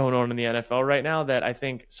weirdness going on in the NFL right now that I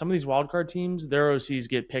think some of these wildcard teams, their OCs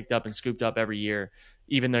get picked up and scooped up every year,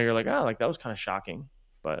 even though you're like, oh, like, that was kind of shocking.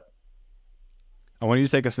 But I want you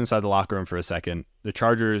to take us inside the locker room for a second. The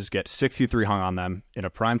Chargers get 63 hung on them in a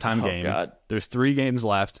primetime game. God. There's 3 games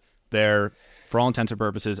left. They're, for all intents and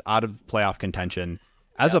purposes, out of playoff contention.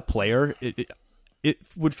 As a player, it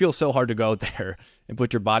would feel so hard to go out there and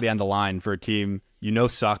put your body on the line for a team you know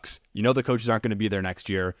sucks. You know the coaches aren't going to be there next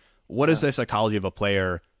year. What is the psychology of a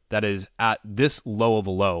player that is at this low of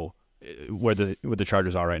a low where the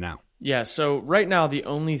Chargers are right now? Yeah, so right now, the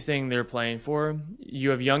only thing they're playing for,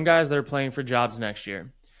 you have young guys that are playing for jobs next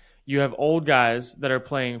year. You have old guys that are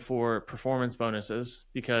playing for performance bonuses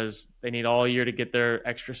because they need all year to get their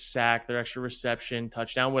extra sack, their extra reception,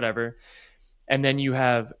 touchdown, whatever. And then you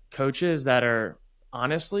have coaches that are,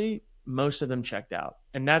 honestly, most of them checked out.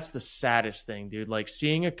 And that's the saddest thing, dude. Like,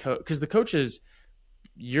 seeing a coach, because the coaches,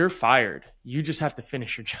 you're fired. You just have to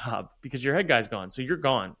finish your job because your head guy's gone. So you're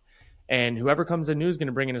gone. And whoever comes in new is going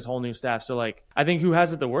to bring in his whole new staff. So, like, I think who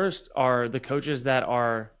has it the worst are the coaches that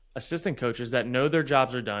are assistant coaches that know their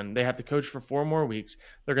jobs are done. They have to coach for 4 more weeks.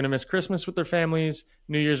 They're going to miss Christmas with their families,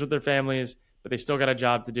 New Year's with their families, but they still got a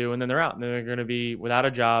job to do. And then they're out. And then they're going to be without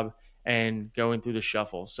a job and going through the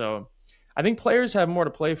shuffle. So I think players have more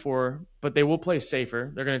to play for, but they will play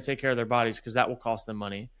safer. They're going to take care of their bodies because that will cost them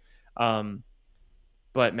money.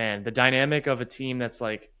 But, man, the dynamic of a team that's,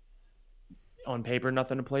 like, on paper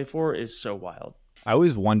nothing to play for is so wild. I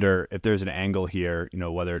always wonder if there's an angle here,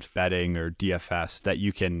 whether it's betting or DFS, that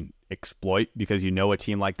you can exploit because a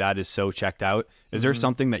team like that is so checked out. Is there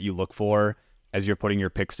something that you look for as you're putting your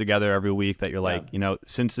picks together every week that you're like,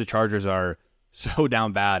 since the Chargers are so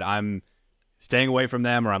down bad, I'm staying away from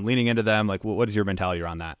them or I'm leaning into them? Like, what is your mentality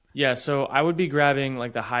around that? Yeah, so I would be grabbing,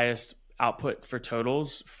 like, the highest output for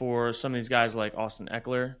totals for some of these guys like Austin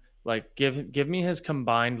Eckler. Like, give me his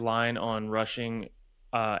combined line on rushing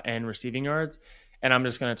and receiving yards, and I'm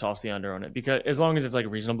just going to toss the under on it, because as long as it's, like,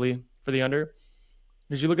 reasonably for the under.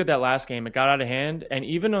 Because you look at that last game, it got out of hand, and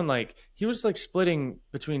even on, like, he was, like, splitting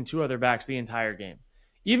between 2 other backs the entire game,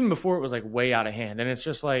 even before it was, like, way out of hand. And it's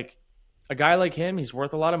just like, a guy like him, he's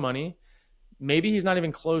worth a lot of money. Maybe he's not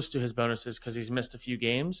even close to his bonuses because he's missed a few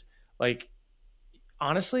games. Like,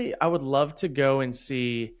 honestly, I would love to go and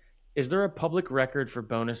see, is there a public record for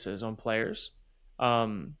bonuses on players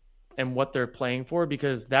and what they're playing for?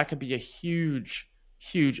 Because that could be a huge,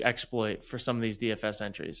 huge exploit for some of these DFS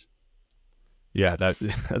entries. Yeah, that's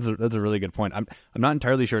a really good point. I'm not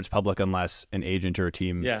entirely sure it's public unless an agent or a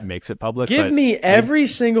team makes it public. Give me every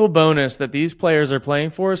single bonus that these players are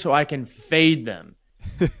playing for so I can fade them.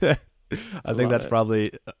 I think that's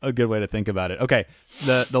probably a good way to think about it. Okay,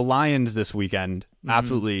 the Lions this weekend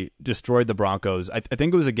absolutely destroyed the Broncos. I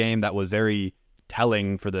think it was a game that was very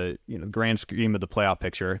telling for the grand scheme of the playoff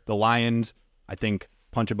picture. The Lions, I think,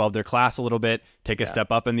 punch above their class a little bit, take a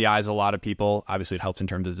step up in the eyes of a lot of people. Obviously, it helps in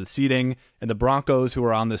terms of the seeding. And the Broncos, who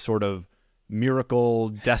are on this sort of miracle,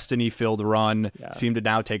 destiny-filled run, seem to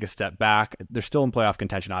now take a step back. They're still in playoff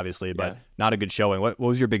contention, obviously, but not a good showing. What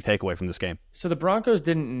was your big takeaway from this game? So the Broncos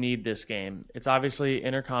didn't need this game. It's obviously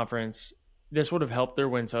interconference. This would have helped their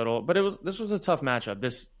win total, but this was a tough matchup.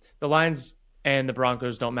 The Lions and the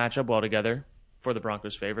Broncos don't match up well together for the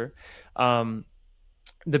Broncos' favor.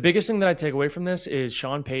 The biggest thing that I take away from this is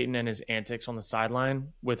Sean Payton and his antics on the sideline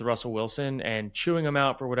with Russell Wilson and chewing him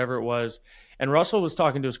out for whatever it was. And Russell was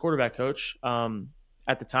talking to his quarterback coach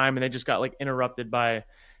at the time, and they just got interrupted by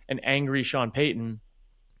an angry Sean Payton.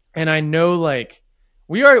 And I know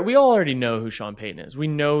we all already know who Sean Payton is. We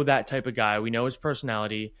know that type of guy. We know his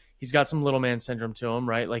personality. He's got some little man syndrome to him,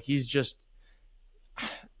 right? He's just,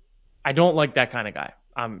 I don't like that kind of guy.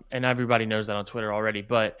 And everybody knows that on Twitter already.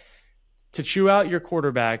 But to chew out your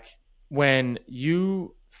quarterback when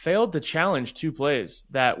you failed to challenge 2 plays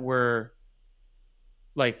that were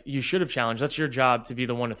you should have challenged. That's your job, to be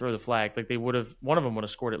the one to throw the flag. One of them would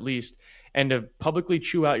have scored at least. And to publicly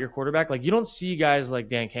chew out your quarterback, you don't see guys like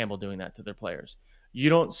Dan Campbell doing that to their players. You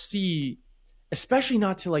don't see, especially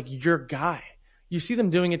not to your guy. You see them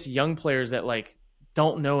doing it to young players that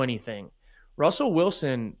don't know anything. Russell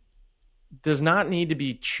Wilson does not need to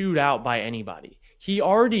be chewed out by anybody. He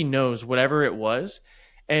already knows whatever it was.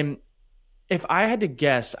 And if I had to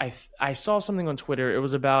guess, I saw something on Twitter. It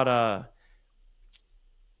was about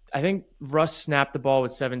I think Russ snapped the ball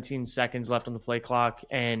with 17 seconds left on the play clock,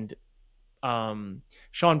 and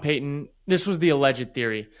Sean Payton, this was the alleged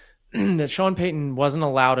theory, that Sean Payton wasn't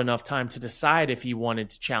allowed enough time to decide if he wanted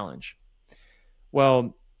to challenge.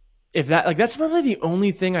 Well, if that's probably the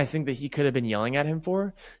only thing I think that he could have been yelling at him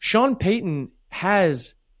for. Sean Payton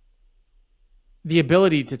has the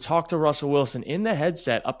ability to talk to Russell Wilson in the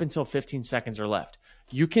headset up until 15 seconds are left.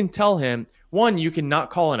 You can tell him, one, you can not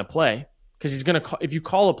call in a play, because he's going to, if you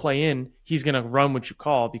call a play in, he's going to run what you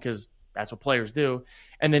call, because that's what players do.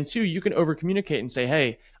 And then 2, you can over communicate and say,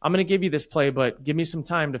 hey, I'm going to give you this play, but give me some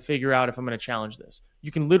time to figure out if I'm going to challenge this.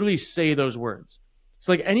 You can literally say those words.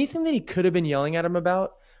 So anything that he could have been yelling at him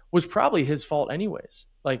about was probably his fault anyways.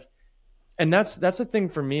 And that's the thing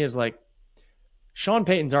for me is Sean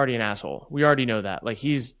Payton's already an asshole. We already know that.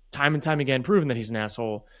 He's time and time again proven that he's an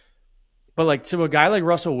asshole. But to a guy like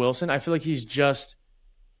Russell Wilson, I feel like he's just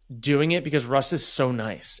doing it because Russ is so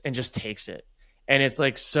nice and just takes it. And it's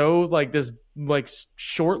this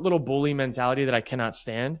short little bully mentality that I cannot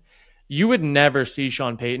stand. You would never see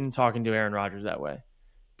Sean Payton talking to Aaron Rodgers that way,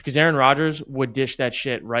 because Aaron Rodgers would dish that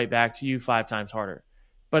shit right back to you 5 times harder.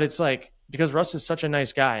 But it's because Russ is such a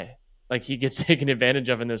nice guy, he gets taken advantage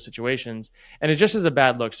of in those situations, and it just is a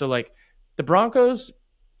bad look. So the Broncos,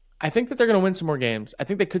 I think that they're going to win some more games. I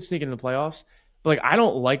think they could sneak into the playoffs, but I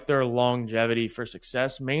don't like their longevity for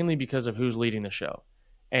success, mainly because of who's leading the show.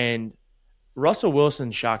 And Russell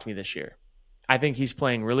Wilson shocked me this year. I think he's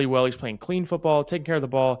playing really well. He's playing clean football, taking care of the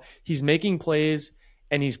ball. He's making plays,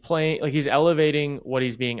 and he's playing he's elevating what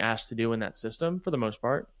he's being asked to do in that system for the most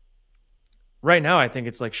part. Right now, I think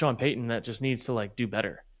it's Sean Payton that just needs to do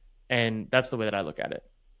better. And that's the way that I look at it.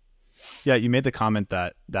 Yeah, you made the comment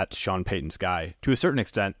that that's Sean Payton's guy. To a certain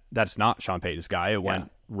extent, that's not Sean Payton's guy. It went,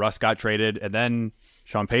 Russ got traded, and then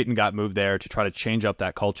Sean Payton got moved there to try to change up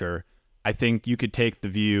that culture. I think you could take the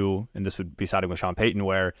view, and this would be siding with Sean Payton,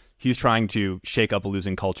 where he's trying to shake up a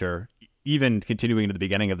losing culture, even continuing to the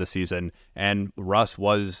beginning of the season. And Russ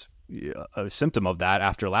was a symptom of that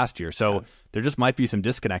after last year. So there just might be some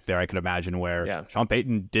disconnect there, I could imagine, where Sean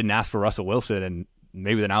Payton didn't ask for Russell Wilson, and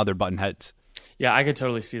maybe now they're butting heads. Yeah, I could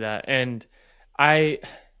totally see that. And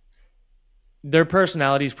their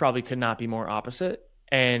personalities probably could not be more opposite.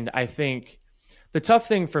 And I think the tough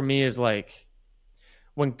thing for me is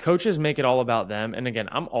when coaches make it all about them, and again,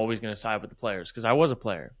 I'm always going to side with the players because I was a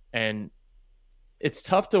player, and it's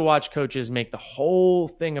tough to watch coaches make the whole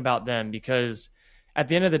thing about them, because at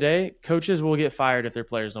the end of the day, coaches will get fired if their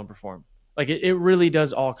players don't perform. It really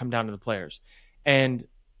does all come down to the players. And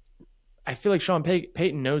I feel like Sean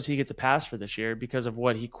Payton knows he gets a pass for this year because of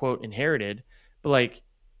what he, quote, inherited. But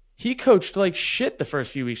he coached shit the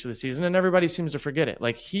first few weeks of the season, and everybody seems to forget it.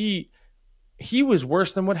 He was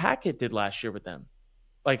worse than what Hackett did last year with them,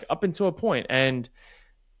 up until a point. And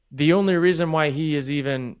the only reason why they're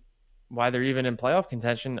even in playoff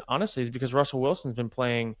contention, honestly, is because Russell Wilson's been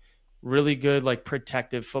playing really good,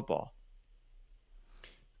 protective football.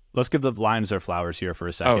 Let's give the Lions their flowers here for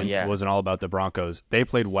a second. Oh, yeah. It wasn't all about the Broncos. They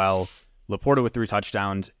played well. Laporta with 3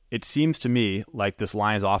 touchdowns. It seems to me like this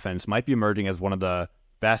Lions offense might be emerging as one of the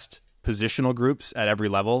best positional groups at every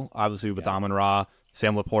level. Obviously with Amon-Ra,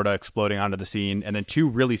 Sam Laporta exploding onto the scene, and then two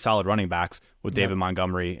really solid running backs with David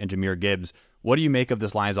Montgomery and Jahmyr Gibbs. What do you make of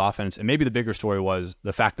this Lions offense? And maybe the bigger story was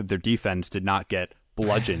the fact that their defense did not get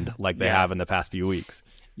bludgeoned like they have in the past few weeks.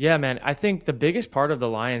 Yeah, man. I think the biggest part of the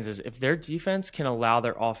Lions is if their defense can allow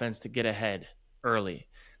their offense to get ahead early.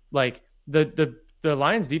 Like the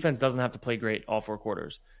Lions defense doesn't have to play great all four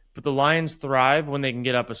quarters, but the Lions thrive when they can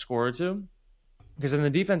get up a score or two, because then the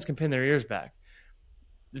defense can pin their ears back.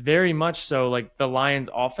 Very much so, like the Lions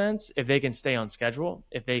offense, if they can stay on schedule,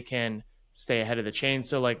 if they can stay ahead of the chains.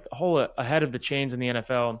 So like the whole ahead of the chains in the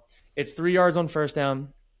NFL, it's 3 yards on first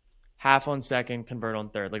down, half on second, convert on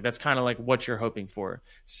third. Like that's kind of like what you're hoping for.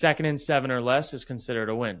 2nd and 7 or less is considered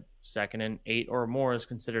a win. 2nd and 8 or more is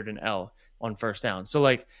considered an L on first down. So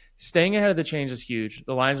like staying ahead of the chains is huge.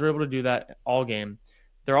 The Lions were able to do that all game.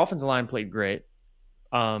 Their offensive line played great.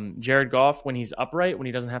 Jared Goff, when he's upright, when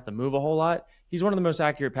he doesn't have to move a whole lot, he's one of the most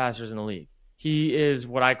accurate passers in the league. He is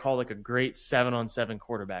what I call like a great 7-on-7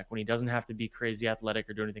 quarterback when he doesn't have to be crazy athletic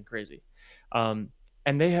or do anything crazy. And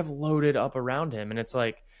they have loaded up around him. And it's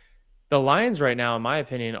like the Lions right now, in my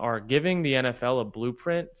opinion, are giving the NFL a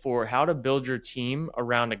blueprint for how to build your team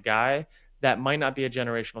around a guy that might not be a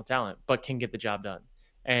generational talent, but can get the job done.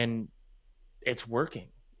 And it's working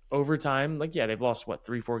over time. Like, yeah, they've lost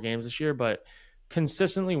 3-4 games this year, but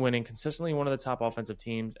consistently winning, consistently one of the top offensive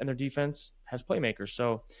teams, and their defense has playmakers.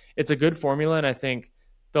 So it's a good formula. And I think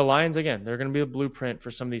the Lions, again, they're going to be a blueprint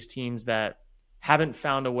for some of these teams that haven't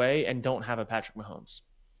found a way and don't have a Patrick Mahomes.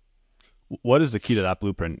 What is the key to that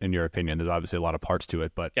blueprint, in your opinion? There's obviously a lot of parts to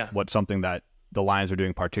it, but what's something that the Lions are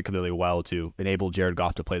doing particularly well to enable Jared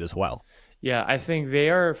Goff to play this well? Yeah, I think they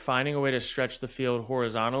are finding a way to stretch the field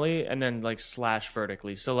horizontally and then like slash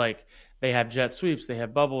vertically. So like they have jet sweeps, they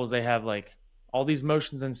have bubbles, they have like all these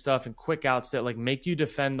motions and stuff and quick outs that like make you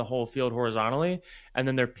defend the whole field horizontally. And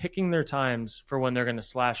then they're picking their times for when they're going to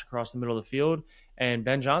slash across the middle of the field. And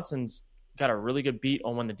Ben Johnson's got a really good beat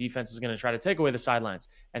on when the defense is going to try to take away the sidelines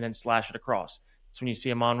and then slash it across. That's when you see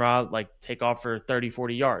Amon-Ra like take off for 30,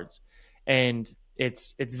 40 yards. And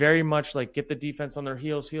it's very much like get the defense on their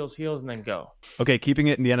heels, and then go. Okay, keeping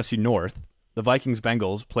it in the NFC North, the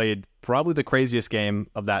Vikings-Bengals played probably the craziest game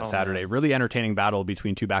of that Saturday. Man. Really entertaining battle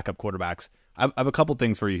between two backup quarterbacks. I have a couple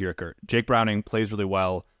things for you here, Kurt. Jake Browning plays really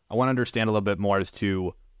well. I want to understand a little bit more as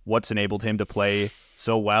to what's enabled him to play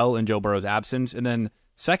so well in Joe Burrow's absence. And then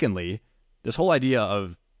secondly, this whole idea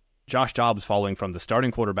of Josh Dobbs falling from the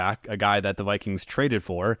starting quarterback, a guy that the Vikings traded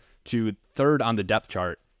for, to third on the depth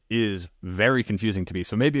chart is very confusing to me.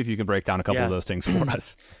 So maybe if you can break down a couple of those things for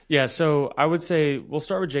us. Yeah, so I would say we'll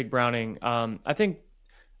start with Jake Browning. I think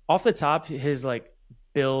off the top, his like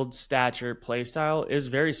build, stature, play style is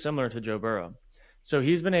very similar to Joe Burrow. So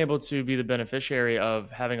he's been able to be the beneficiary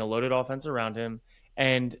of having a loaded offense around him,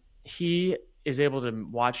 and he is able to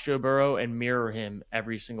watch Joe Burrow and mirror him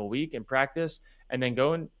every single week in practice, and then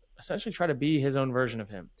go and essentially try to be his own version of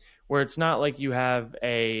him, where it's not like you have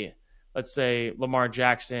a, let's say, Lamar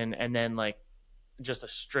Jackson and then like just a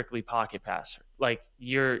strictly pocket passer. Like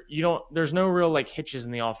there's no real like hitches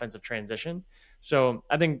in the offensive transition. So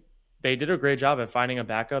I think they did a great job at finding a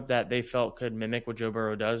backup that they felt could mimic what Joe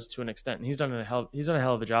Burrow does to an extent. And he's done a hell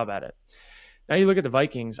of a job at it. Now you look at the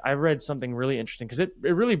Vikings, I read something really interesting because it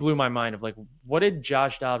really blew my mind of like, what did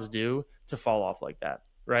Josh Dobbs do to fall off like that,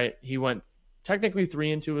 right? He went technically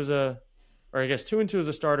 2-2 as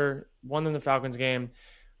a starter, won in the Falcons game.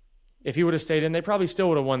 If he would have stayed in, they probably still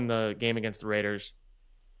would have won the game against the Raiders.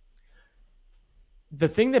 The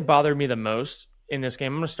thing that bothered me the most in this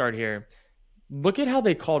game, I'm going to start here. Look at how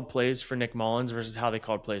they called plays for Nick Mullins versus how they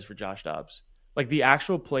called plays for Josh Dobbs. Like the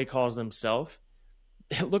actual play calls themselves,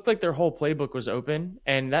 it looked like their whole playbook was open.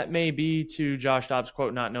 And that may be to Josh Dobbs,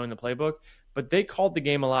 quote, not knowing the playbook. But they called the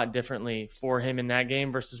game a lot differently for him in that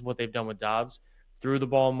game versus what they've done with Dobbs. Threw the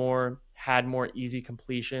ball more, had more easy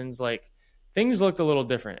completions. Like things looked a little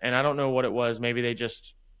different. And I don't know what it was. Maybe it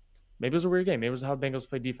was a weird game. Maybe it was how the Bengals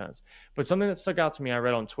played defense. But something that stuck out to me, I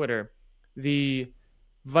read on Twitter, the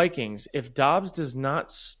Vikings, if Dobbs does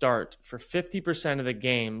not start for 50% of the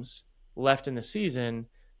games left in the season,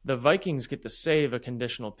 the Vikings get to save a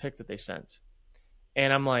conditional pick that they sent.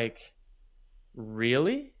 And I'm like,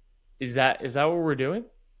 really? Is that what we're doing?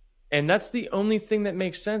 And that's the only thing that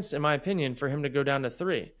makes sense, in my opinion, for him to go down to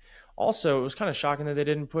 3. Also, it was kind of shocking that they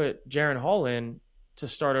didn't put Jaren Hall in to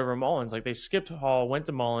start over Mullins. Like they skipped Hall, went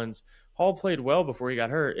to Mullins. Hall played well before he got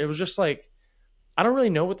hurt. It was just like, I don't really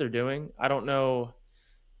know what they're doing. I don't know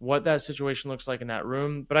what that situation looks like in that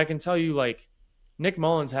room, but I can tell you like Nick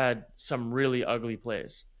Mullins had some really ugly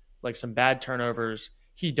plays, like some bad turnovers.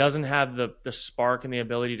 He doesn't have the spark and the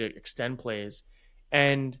ability to extend plays.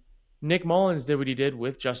 And Nick Mullins did what he did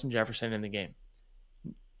with Justin Jefferson in the game.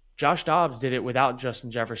 Josh Dobbs did it without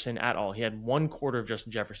Justin Jefferson at all. He had 1/4 of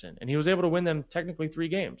Justin Jefferson, and he was able to win them technically 3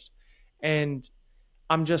 games. And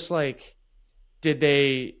I'm just like,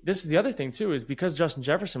 this is the other thing too, is because Justin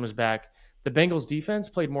Jefferson was back, the Bengals defense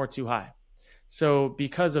played more too high. So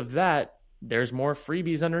because of that, there's more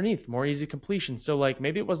freebies underneath, more easy completion. So like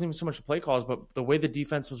maybe it wasn't even so much the play calls, but the way the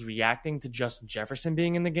defense was reacting to Justin Jefferson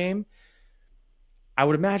being in the game, I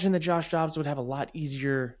would imagine that Josh Dobbs would have a lot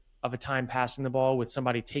easier of a time passing the ball with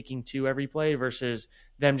somebody taking 2 every play versus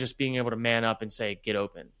them just being able to man up and say, get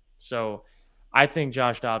open. So I think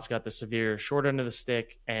Josh Dobbs got the severe short end of the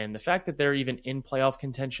stick. And the fact that they're even in playoff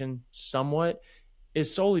contention somewhat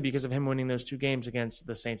is solely because of him winning those 2 games against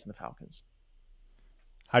the Saints and the Falcons.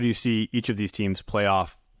 How do you see each of these teams'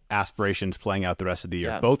 playoff aspirations playing out the rest of the year?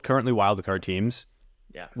 Yeah. Both currently wildcard teams.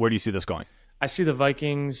 Yeah. Where do you see this going? I see the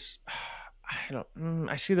Vikings.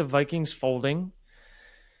 I see the Vikings folding.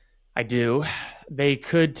 I do. They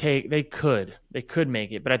could make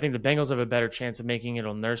it, but I think the Bengals have a better chance of making it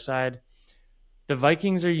on their side. The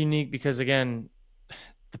Vikings are unique because, again,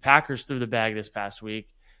 the Packers threw the bag this past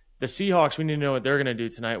week. The Seahawks, we need to know what they're going to do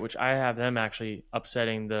tonight, which I have them actually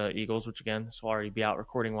upsetting the Eagles, which, again, this will already be out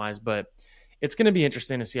recording-wise, but it's going to be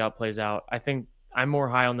interesting to see how it plays out. I think I'm more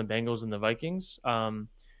high on the Bengals than the Vikings.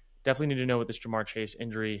 Definitely need to know what this Jamar Chase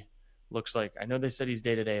injury looks like. I know they said he's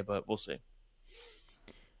day-to-day, but we'll see.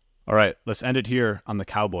 All right, let's end it here on the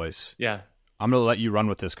Cowboys. Yeah. I'm going to let you run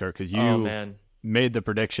with this, Kirk, because you made the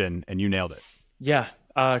prediction and you nailed it. Yeah.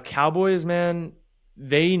 Cowboys, man,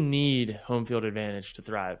 they need home field advantage to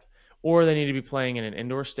thrive, or they need to be playing in an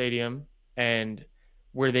indoor stadium and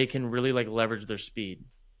where they can really like leverage their speed.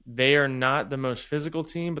 They are not the most physical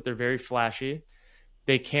team, but they're very flashy.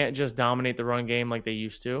 They can't just dominate the run game like they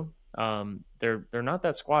used to. They're not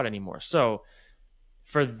that squad anymore. So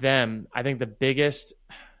for them, I think the biggest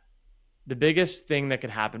thing that could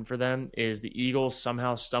happen for them is the Eagles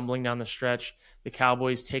somehow stumbling down the stretch, the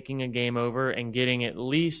Cowboys taking a game over and getting at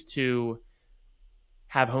least to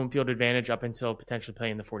have home field advantage up until potentially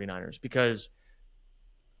playing the 49ers. Because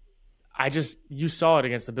you saw it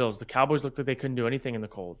against the Bills. The Cowboys looked like they couldn't do anything in the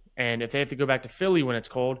cold. And if they have to go back to Philly when it's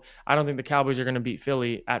cold, I don't think the Cowboys are going to beat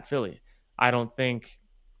Philly at Philly. I think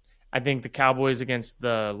the Cowboys against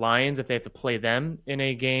the Lions, if they have to play them in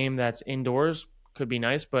a game that's indoors, could be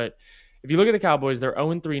nice. But if you look at the Cowboys, they're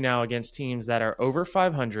 0-3 now against teams that are over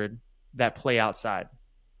 500 that play outside.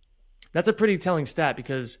 That's a pretty telling stat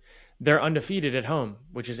because they're undefeated at home,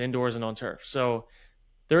 which is indoors and on turf. So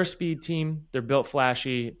they're a speed team. They're built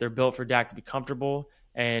flashy. They're built for Dak to be comfortable,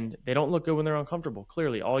 and they don't look good when they're uncomfortable,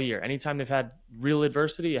 clearly, all year. Anytime they've had real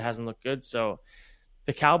adversity, it hasn't looked good. So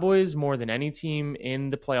the Cowboys, more than any team in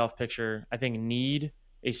the playoff picture, I think need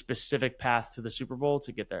a specific path to the Super Bowl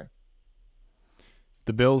to get there.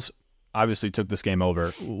 The Bills obviously took this game over.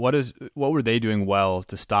 What were they doing well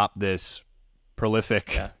to stop this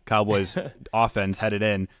prolific Cowboys offense headed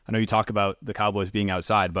in? I know you talk about the Cowboys being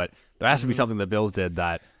outside, but there has to be something the Bills did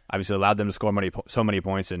that obviously allowed them to score so many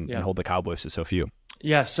points and hold the Cowboys to so few.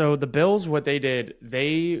 Yeah, so the Bills, what they did,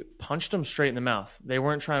 they punched them straight in the mouth. They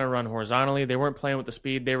weren't trying to run horizontally. They weren't playing with the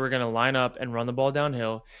speed. They were going to line up and run the ball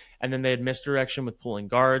downhill, and then they had misdirection with pulling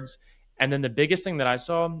guards. And then the biggest thing that I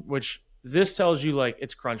saw, which this tells you like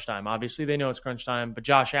it's crunch time. Obviously, they know it's crunch time, but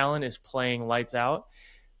Josh Allen is playing lights out.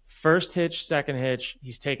 First hitch, second hitch,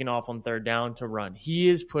 he's taking off on third down to run. He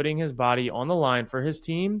is putting his body on the line for his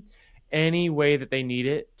team any way that they need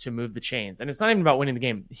it to move the chains. And it's not even about winning the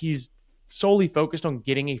game. He's solely focused on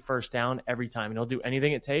getting a first down every time, and he'll do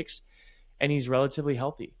anything it takes, and he's relatively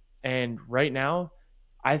healthy. And right now,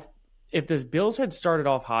 if the Bills had started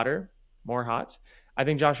off more hot, I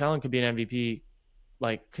think Josh Allen could be an MVP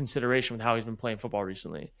like consideration with how he's been playing football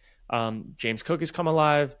recently. James Cook has come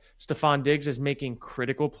alive. Stephon Diggs is making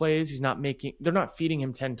critical plays. They're not feeding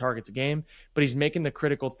him 10 targets a game, but he's making the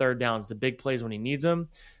critical third downs, the big plays when he needs them.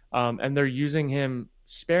 And they're using him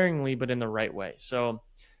sparingly, but in the right way. So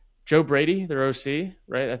Joe Brady, their OC,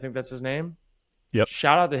 right? I think that's his name. Yep.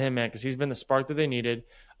 Shout out to him, man, because he's been the spark that they needed.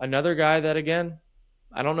 Another guy that, again,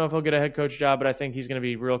 I don't know if he'll get a head coach job, but I think he's going to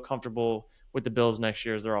be real comfortable with the Bills next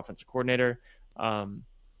year as their offensive coordinator.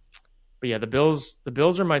 But yeah, the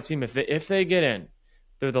Bills are my team. If they get in,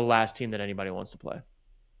 they're the last team that anybody wants to play.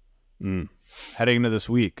 Heading into this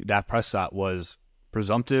week, Dak Prescott was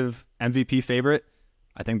presumptive MVP favorite.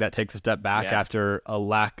 I think that takes a step back after a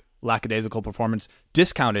lackadaisical performance,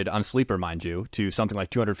 discounted on Sleeper, mind you, to something like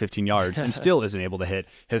 215 yards, and still isn't able to hit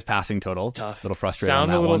his passing total. Tough. A little frustrating Sound on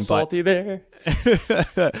that a little one, salty there.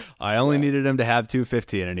 I only needed him to have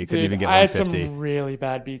 215, and he couldn't even get I had 150. some really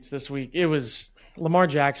bad beats this week. It was Lamar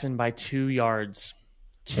Jackson by 2 yards.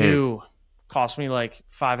 2 cost me like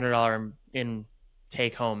 $500 in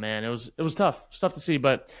take home, man. It was tough. It's tough to see,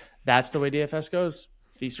 but that's the way DFS goes.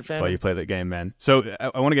 Feast or famine. That's why you play that game, man. So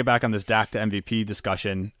I want to get back on this Dak to MVP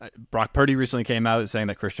discussion. Brock Purdy recently came out saying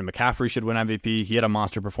that Christian McCaffrey should win MVP. He had a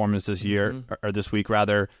monster performance this year, or this week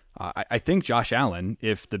rather. I think Josh Allen,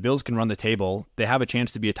 if the Bills can run the table, they have a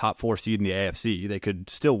chance to be a top 4 seed in the AFC. They could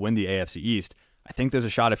still win the AFC East. I think there's a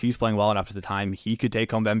shot if he's playing well enough at the time, he could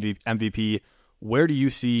take home MVP. Where do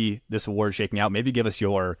you see this award shaking out? Maybe give us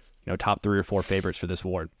your top 3 or 4 favorites for this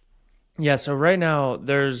award. Yeah, so right now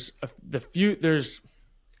there's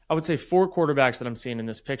I would say 4 quarterbacks that I'm seeing in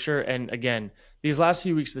this picture. And again, these last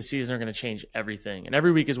few weeks of the season are going to change everything. And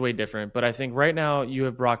every week is way different. But I think right now you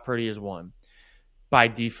have Brock Purdy as 1. By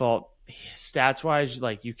default, stats-wise,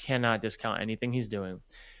 like you cannot discount anything he's doing.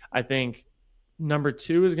 I think number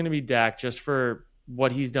 2 is going to be Dak just for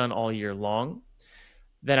what he's done all year long.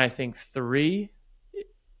 Then I think 3,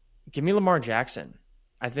 give me Lamar Jackson.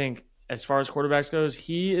 I think as far as quarterbacks goes,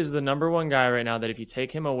 he is the number 1 guy right now that if you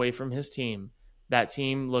take him away from his team, that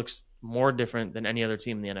team looks more different than any other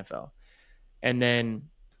team in the NFL. And then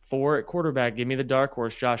 4 at quarterback, give me the dark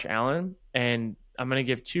horse, Josh Allen. And I'm going to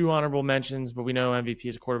give 2 honorable mentions, but we know MVP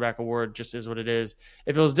is a quarterback award, just is what it is.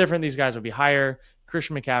 If it was different, these guys would be higher.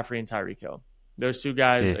 Christian McCaffrey and Tyreek Hill. Those 2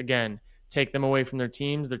 guys, again, take them away from their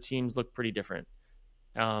teams. Their teams look pretty different.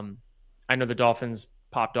 I know the Dolphins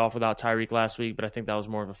popped off without Tyreek last week, but I think that was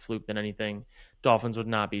more of a fluke than anything. Dolphins would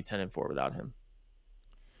not be 10-4 without him.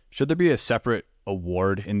 Should there be a separate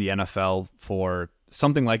award in the NFL for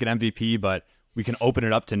something like an MVP, but we can open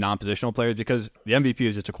it up to non-positional players? Because the MVP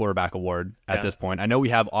is just a quarterback award at this point. I know we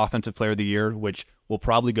have Offensive Player of the Year, which will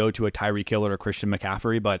probably go to a Tyreek Hill or a Christian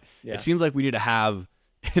McCaffrey, but it seems like we need to have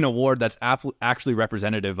an award that's actually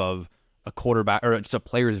representative of a quarterback or just a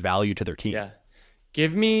player's value to their team. Yeah.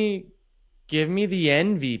 Give me the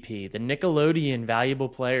MVP, the Nickelodeon valuable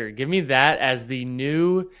player. Give me that as the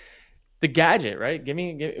gadget, right? Give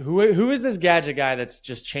me who is this gadget guy that's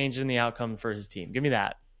just changing the outcome for his team? Give me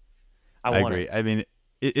that. I agree. I mean,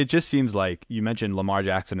 it just seems like you mentioned Lamar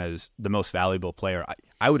Jackson as the most valuable player.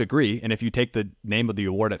 I would agree. And if you take the name of the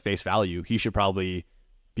award at face value, he should probably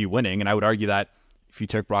be winning. And I would argue that if you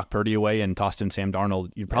took Brock Purdy away and tossed in Sam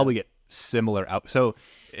Darnold, you'd probably get similar out. So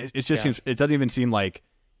it just seems, it doesn't even seem like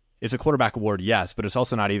it's a quarterback award, yes, but it's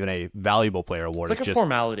also not even a valuable player award. It's like a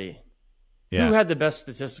formality. Yeah. Who had the best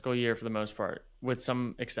statistical year for the most part, with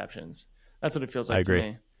some exceptions? That's what it feels like I agree. to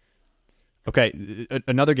me. Okay,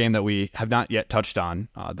 another game that we have not yet touched on,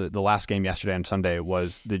 the last game yesterday on Sunday,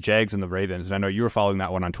 was the Jags and the Ravens. And I know you were following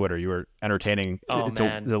that one on Twitter. You were entertaining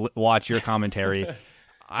to watch your commentary.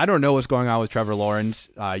 I don't know what's going on with Trevor Lawrence.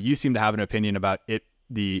 You seem to have an opinion about it.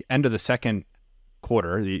 The end of the second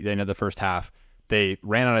quarter, the end of the first half, they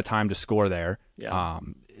ran out of time to score there. Yeah.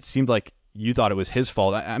 It seemed like you thought it was his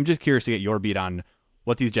fault. I'm just curious to get your beat on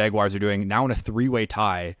what these Jaguars are doing now in a 3-way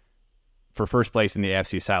tie for first place in the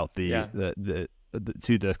AFC South. The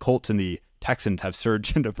Colts and the Texans have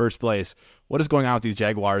surged into first place. What is going on with these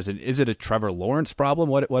Jaguars? And is it a Trevor Lawrence problem?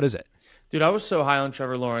 What is it? Dude, I was so high on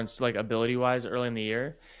Trevor Lawrence, like ability-wise early in the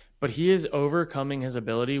year, but he is overcoming his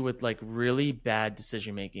ability with like really bad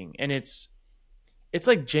decision-making. And it's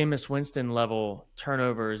like Jameis Winston level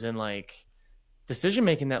turnovers and like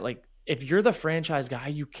decision-making that like, if you're the franchise guy,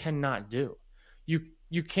 you cannot do.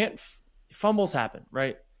 You can't fumbles happen,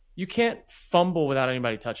 right? You can't fumble without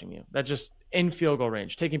anybody touching you. That's just in field goal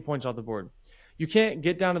range, taking points off the board. You can't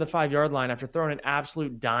get down to the 5-yard line after throwing an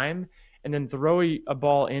absolute dime and then throw a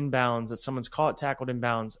ball inbounds that someone's caught tackled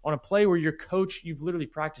inbounds on a play where your coach, you've literally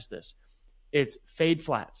practiced this. It's fade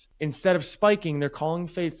flats. Instead of spiking, they're calling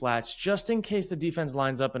fade flats just in case the defense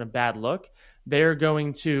lines up in a bad look. They're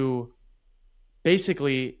going to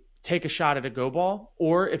basically take a shot at a go ball,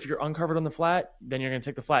 or if you're uncovered on the flat, then you're going to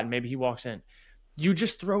take the flat and maybe he walks in. You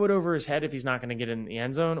just throw it over his head if he's not going to get in the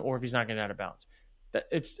end zone or if he's not getting out of bounds.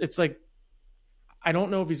 It's like, I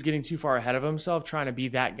don't know if he's getting too far ahead of himself trying to be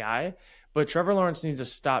that guy, but Trevor Lawrence needs to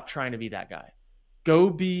stop trying to be that guy.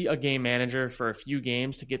 Go be a game manager for a few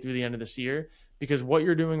games to get through the end of this year, because what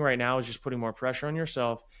you're doing right now is just putting more pressure on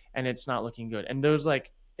yourself and it's not looking good. And those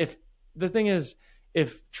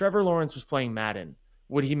if Trevor Lawrence was playing Madden,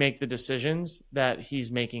 would he make the decisions that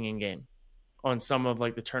he's making in game on some of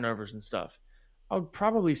like the turnovers and stuff? I would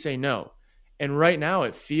probably say no. And right now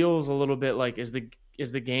it feels a little bit like, is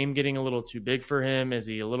the game getting a little too big for him? Is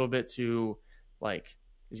he a little bit too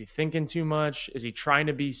is he thinking too much? Is he trying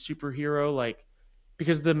to be superhero?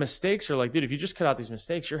 Because the mistakes are like, dude, if you just cut out these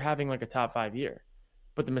mistakes, you're having like a top 5 year.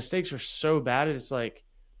 But the mistakes are so bad, it's like,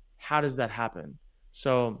 how does that happen?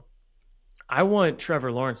 So I want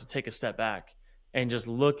Trevor Lawrence to take a step back and just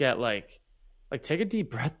look at like take a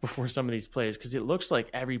deep breath before some of these plays, because it looks like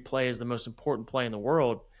every play is the most important play in the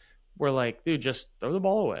world. We're like, dude, just throw the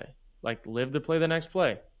ball away. Like, live to play the next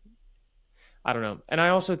play. I don't know. And I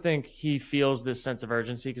also think he feels this sense of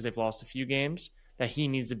urgency because they've lost a few games, that he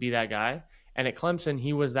needs to be that guy. And at Clemson,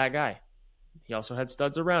 he was that guy. He also had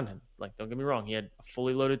studs around him. Like, don't get me wrong, he had a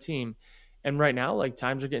fully loaded team. And right now, like,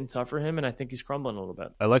 times are getting tough for him, and I think he's crumbling a little bit.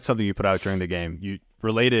 I like something you put out during the game. You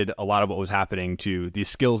related a lot of what was happening to these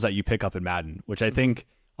skills that you pick up in Madden, which I think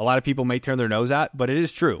a lot of people may turn their nose at, but it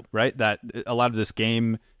is true, right? That a lot of this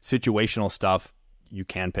game situational stuff you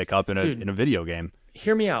can pick up in a video game.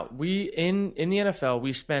 Hear me out. We in the NFL,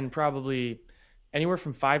 we spend probably anywhere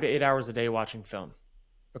from 5 to 8 hours a day watching film.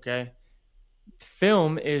 Okay?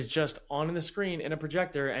 Film is just on the screen in a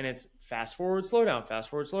projector, and it's fast forward, slow down, fast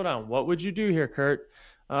forward, slow down. What would you do here, Kurt?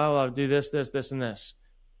 Oh, I'll do this, and this.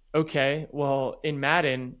 Okay, well, in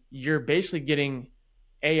Madden, you're basically getting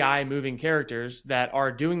AI moving characters that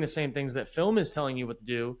are doing the same things that film is telling you what to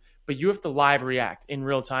do, but you have to live react in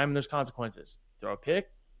real time, and there's consequences. Throw a pick,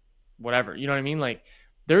 whatever. You know what I mean? Like,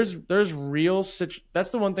 there's real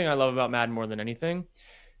that's the one thing I love about Madden more than anything.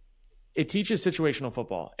 It teaches situational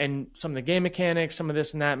football, and some of the game mechanics, some of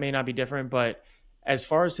this and that may not be different, but as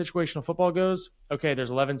far as situational football goes, okay,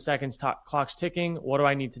 there's 11 seconds, clock's ticking. What do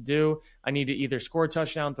I need to do? I need to either score a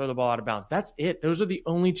touchdown, throw the ball out of bounds. That's it. Those are the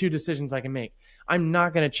only two decisions I can make. I'm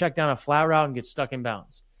not going to check down a flat route and get stuck in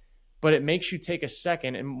bounds. But it makes you take a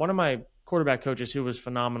second. And one of my quarterback coaches, who was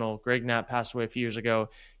phenomenal, Greg Knapp, passed away a few years ago.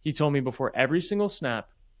 He told me before every single snap,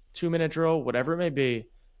 2-minute drill, whatever it may be,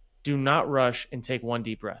 do not rush and take one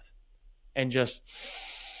deep breath and just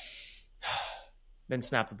then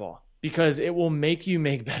snap the ball. Because it will make you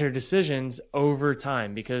make better decisions over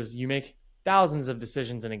time, because you make thousands of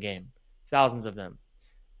decisions in a game, thousands of them.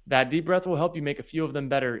 That deep breath will help you make a few of them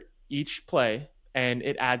better each play, and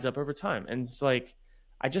it adds up over time. And it's like,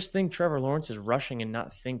 I just think Trevor Lawrence is rushing and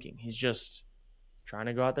not thinking. He's just trying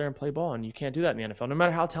to go out there and play ball, and you can't do that in the NFL, no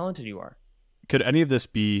matter how talented you are. Could any of this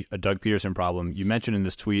be a Doug Peterson problem? You mentioned in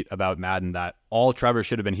this tweet about Madden that all Trevor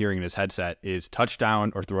should have been hearing in his headset is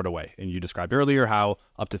touchdown or throw it away. And you described earlier how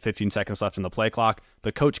up to 15 seconds left in the play clock,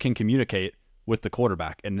 the coach can communicate with the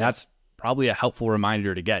quarterback. And that's probably a helpful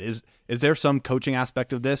reminder to get. Is there some coaching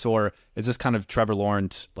aspect of this, or is this kind of Trevor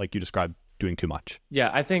Lawrence, like you described, doing too much?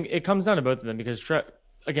 Yeah, I think it comes down to both of them, because,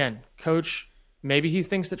 again, coach, maybe he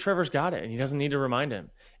thinks that Trevor's got it and he doesn't need to remind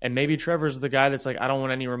him. And maybe Trevor's the guy that's like, I don't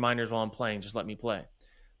want any reminders while I'm playing. Just let me play.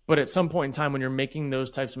 But at some point in time, when you're making those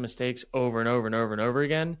types of mistakes over and over and over and over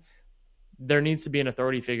again, there needs to be an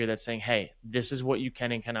authority figure that's saying, hey, this is what you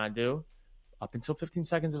can and cannot do up until 15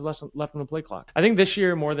 seconds is left on the play clock. I think this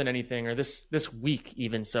year more than anything, or this week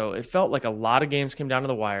even so, it felt like a lot of games came down to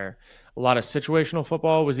the wire. A lot of situational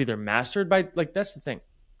football was either mastered by, like, that's the thing.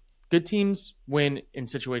 Good teams win in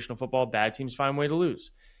situational football. Bad teams find a way to lose.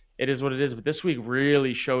 It is what it is. But this week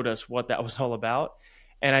really showed us what that was all about.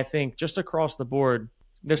 And I think just across the board,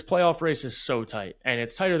 this playoff race is so tight, and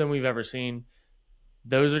it's tighter than we've ever seen.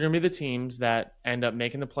 Those are going to be the teams that end up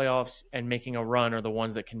making the playoffs and making a run, are the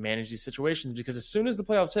ones that can manage these situations, because as soon as the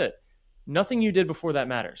playoffs hit, nothing you did before that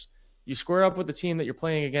matters. You square up with the team that you're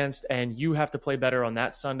playing against, and you have to play better on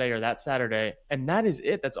that Sunday or that Saturday, and that is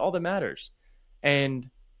it. That's all that matters. And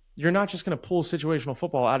you're not just going to pull situational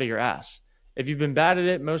football out of your ass. If you've been bad at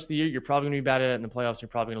it most of the year, you're probably going to be bad at it in the playoffs, and you're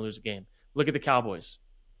probably going to lose a game. Look at the Cowboys.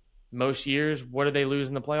 Most years, what do they lose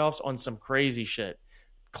in the playoffs? On some crazy shit.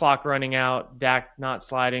 Clock running out, Dak not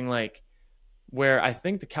sliding, like, where I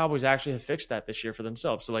think the Cowboys actually have fixed that this year for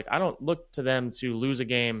themselves. So, like, I don't look to them to lose a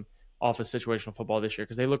game off of situational football this year,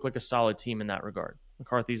 because they look like a solid team in that regard.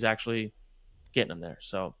 McCarthy's actually getting them there.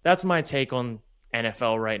 So that's my take on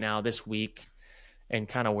NFL right now this week and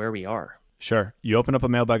kind of where we are. Sure. You open up a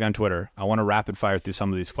mailbag on Twitter. I want to rapid fire through some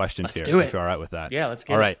of these questions. Let's here. do it. If you're all right with that. Yeah, let's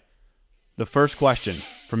get it. All right. The first question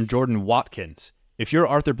from Jordan Watkins. If you're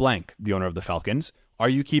Arthur Blank, the owner of the Falcons, are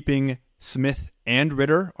you keeping Smith and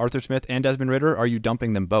Ritter, Arthur Smith and Desmond Ritter? Are you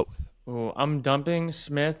dumping them both? Ooh, I'm dumping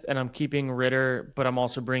Smith and I'm keeping Ritter, but I'm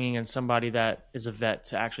also bringing in somebody that is a vet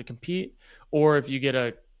to actually compete. Or if you get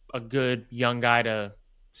a good young guy to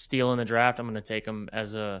steal in the draft, I'm going to take him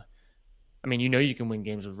as a – I mean, you know you can win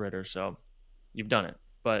games with Ritter, so you've done it.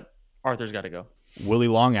 But Arthur's got to go. Willie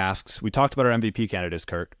Long asks, we talked about our MVP candidates,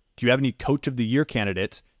 Kurt. Do you have any Coach of the Year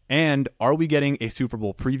candidates? And are we getting a Super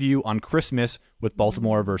Bowl preview on Christmas with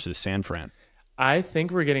Baltimore versus San Fran? I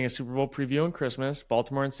think we're getting a Super Bowl preview on Christmas,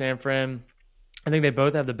 Baltimore and San Fran. I think they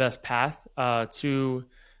both have the best path to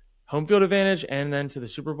home field advantage and then to the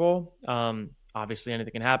Super Bowl. Obviously,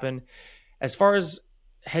 anything can happen. As far as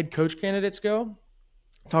head coach candidates go,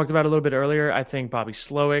 talked about it a little bit earlier. I think Bobby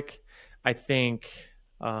Slowick. I think,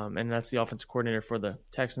 and that's the offensive coordinator for the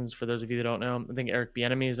Texans, for those of you that don't know. I think Eric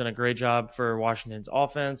Bieniemy has done a great job for Washington's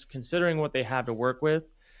offense, considering what they have to work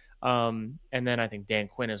with. And then I think Dan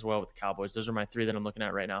Quinn as well with the Cowboys. Those are my three that I'm looking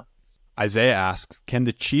at right now. Isaiah asks, can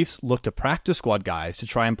the Chiefs look to practice squad guys to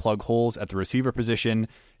try and plug holes at the receiver position?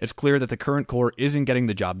 It's clear that the current core isn't getting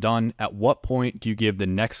the job done. At what point do you give the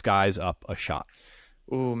next guys up a shot?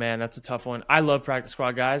 Ooh, man, that's a tough one. I love practice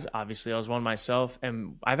squad guys. Obviously, I was one myself,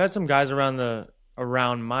 and I've had some guys around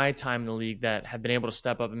my time in the league that have been able to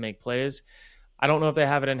step up and make plays. I don't know if they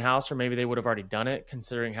have it in-house, or maybe they would have already done it,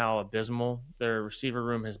 considering how abysmal their receiver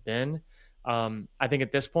room has been. I think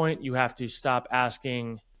at this point, you have to stop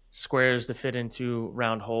asking squares to fit into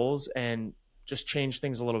round holes and just change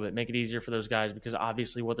things a little bit, make it easier for those guys, because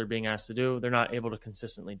obviously what they're being asked to do, they're not able to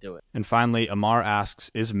consistently do it. And finally, Amar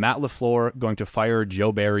asks, is Matt LaFleur going to fire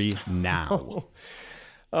Joe Barry now?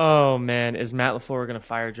 Oh, man, is Matt LaFleur going to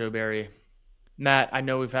fire Joe Barry? Matt, I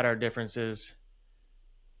know we've had our differences,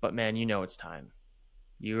 but man, you know it's time.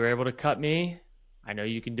 You were able to cut me. I know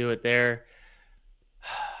you can do it there.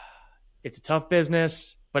 It's a tough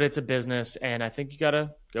business, but it's a business, and I think you got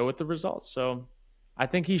to go with the results. So I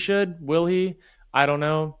think he should. Will he? I don't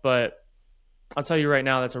know, but I'll tell you right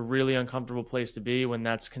now, that's a really uncomfortable place to be when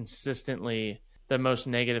that's consistently the most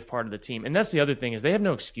negative part of the team. And that's the other thing, is they have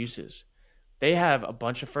no excuses. They have a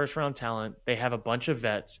bunch of first-round talent. They have a bunch of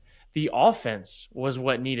vets. The offense was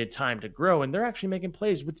what needed time to grow, and they're actually making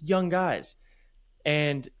plays with young guys.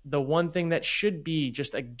 And the one thing that should be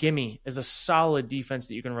just a gimme is a solid defense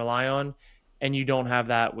that you can rely on, and you don't have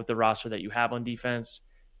that with the roster that you have on defense.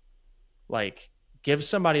 Like, give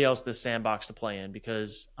somebody else this sandbox to play in,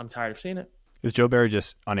 because I'm tired of seeing it. Is Joe Barry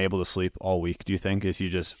just unable to sleep all week, do you think? Is he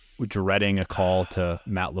just dreading a call to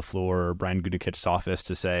Matt LaFleur or Brian Gutekunst's office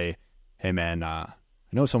to say, hey, man, I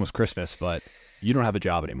know it's almost Christmas, but you don't have a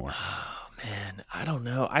job anymore? Oh, man, I don't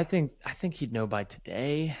know. I think he'd know by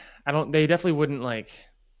today. They definitely wouldn't I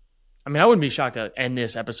wouldn't be shocked to end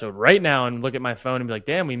this episode right now and look at my phone and be like,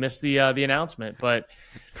 damn, we missed the announcement. But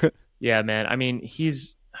yeah, man,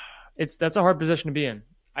 that's a hard position to be in.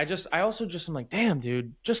 I also am like, damn,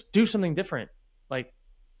 dude, just do something different. Like,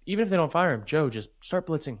 even if they don't fire him, Joe, just start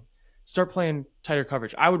blitzing, start playing tighter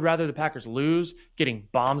coverage. I would rather the Packers lose, getting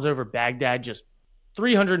bombs over Baghdad, just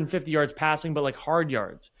 350 yards passing, but like hard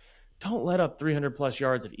yards. Don't let up 300 plus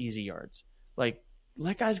yards of easy yards. Like,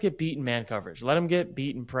 let guys get beaten man coverage. Let them get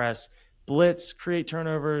beaten press, blitz, create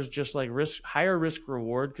turnovers, just like higher risk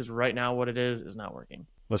reward, because right now what it is not working.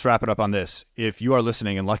 Let's wrap it up on this. If you are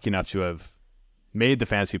listening and lucky enough to have made the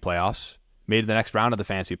fantasy playoffs, made the next round of the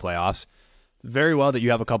fantasy playoffs, very well that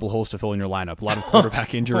you have a couple holes to fill in your lineup. A lot of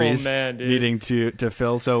quarterback injuries needing to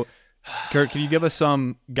fill. So, Kurt, can you give us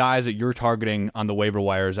some guys that you're targeting on the waiver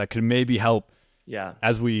wires that could maybe help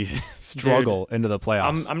as we struggle into the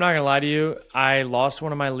playoffs? I'm not going to lie to you. I lost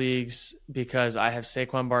one of my leagues because I have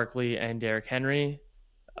Saquon Barkley and Derrick Henry.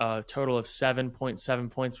 A total of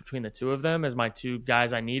 7.7 points between the two of them as my two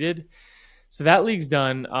guys I needed. So that league's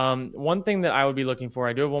done. One thing that I would be looking for,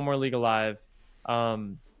 I do have one more league alive.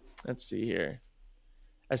 Let's see here.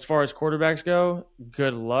 As far as quarterbacks go,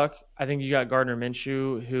 good luck. I think you got Gardner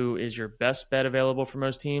Minshew, who is your best bet available for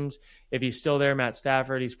most teams. If he's still there, Matt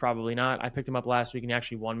Stafford, he's probably not. I picked him up last week and he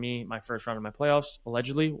actually won me my first round of my playoffs,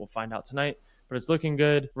 allegedly. We'll find out tonight, but it's looking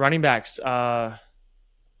good. Running backs, Ty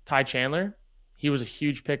Chandler. He was a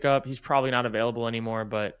huge pickup. He's probably not available anymore,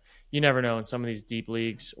 but you never know in some of these deep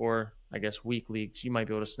leagues, or I guess weak leagues, you might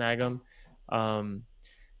be able to snag him.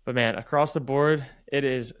 But man, across the board, it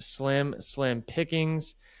is slim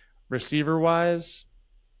pickings. Receiver-wise,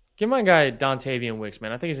 give my guy Dontavian Wicks,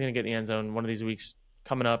 man. I think he's going to get in the end zone one of these weeks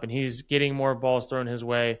coming up, and he's getting more balls thrown his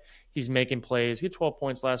way. He's making plays. He had 12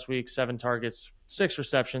 points last week, 7 targets, 6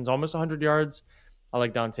 receptions, almost 100 yards. I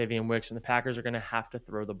like Dontavian Wicks, and the Packers are going to have to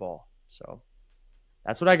throw the ball. So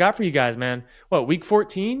that's what I got for you guys, man. What, week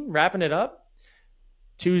 14, wrapping it up?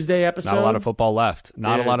 Tuesday episode? Not a lot of football left.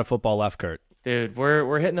 Not a lot of football left, Kurt. Dude,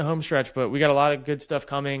 we're hitting the home stretch, but we got a lot of good stuff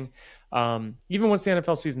coming. Even once the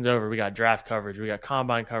NFL season's over, we got draft coverage, we got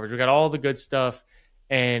combine coverage, we got all the good stuff.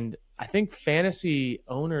 And I think fantasy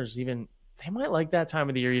owners they might like that time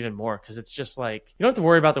of the year even more, because it's just like, you don't have to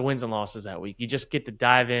worry about the wins and losses that week. You just get to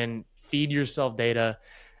dive in, feed yourself data,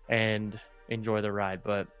 and enjoy the ride.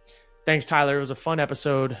 But thanks, Tyler. It was a fun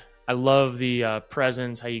episode. I love the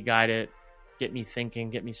presence, how you guide it, get me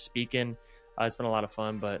thinking, get me speaking. It's been a lot of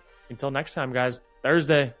fun. But until next time, guys,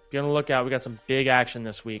 Thursday, be on the lookout. We got some big action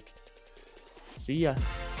this week. See ya.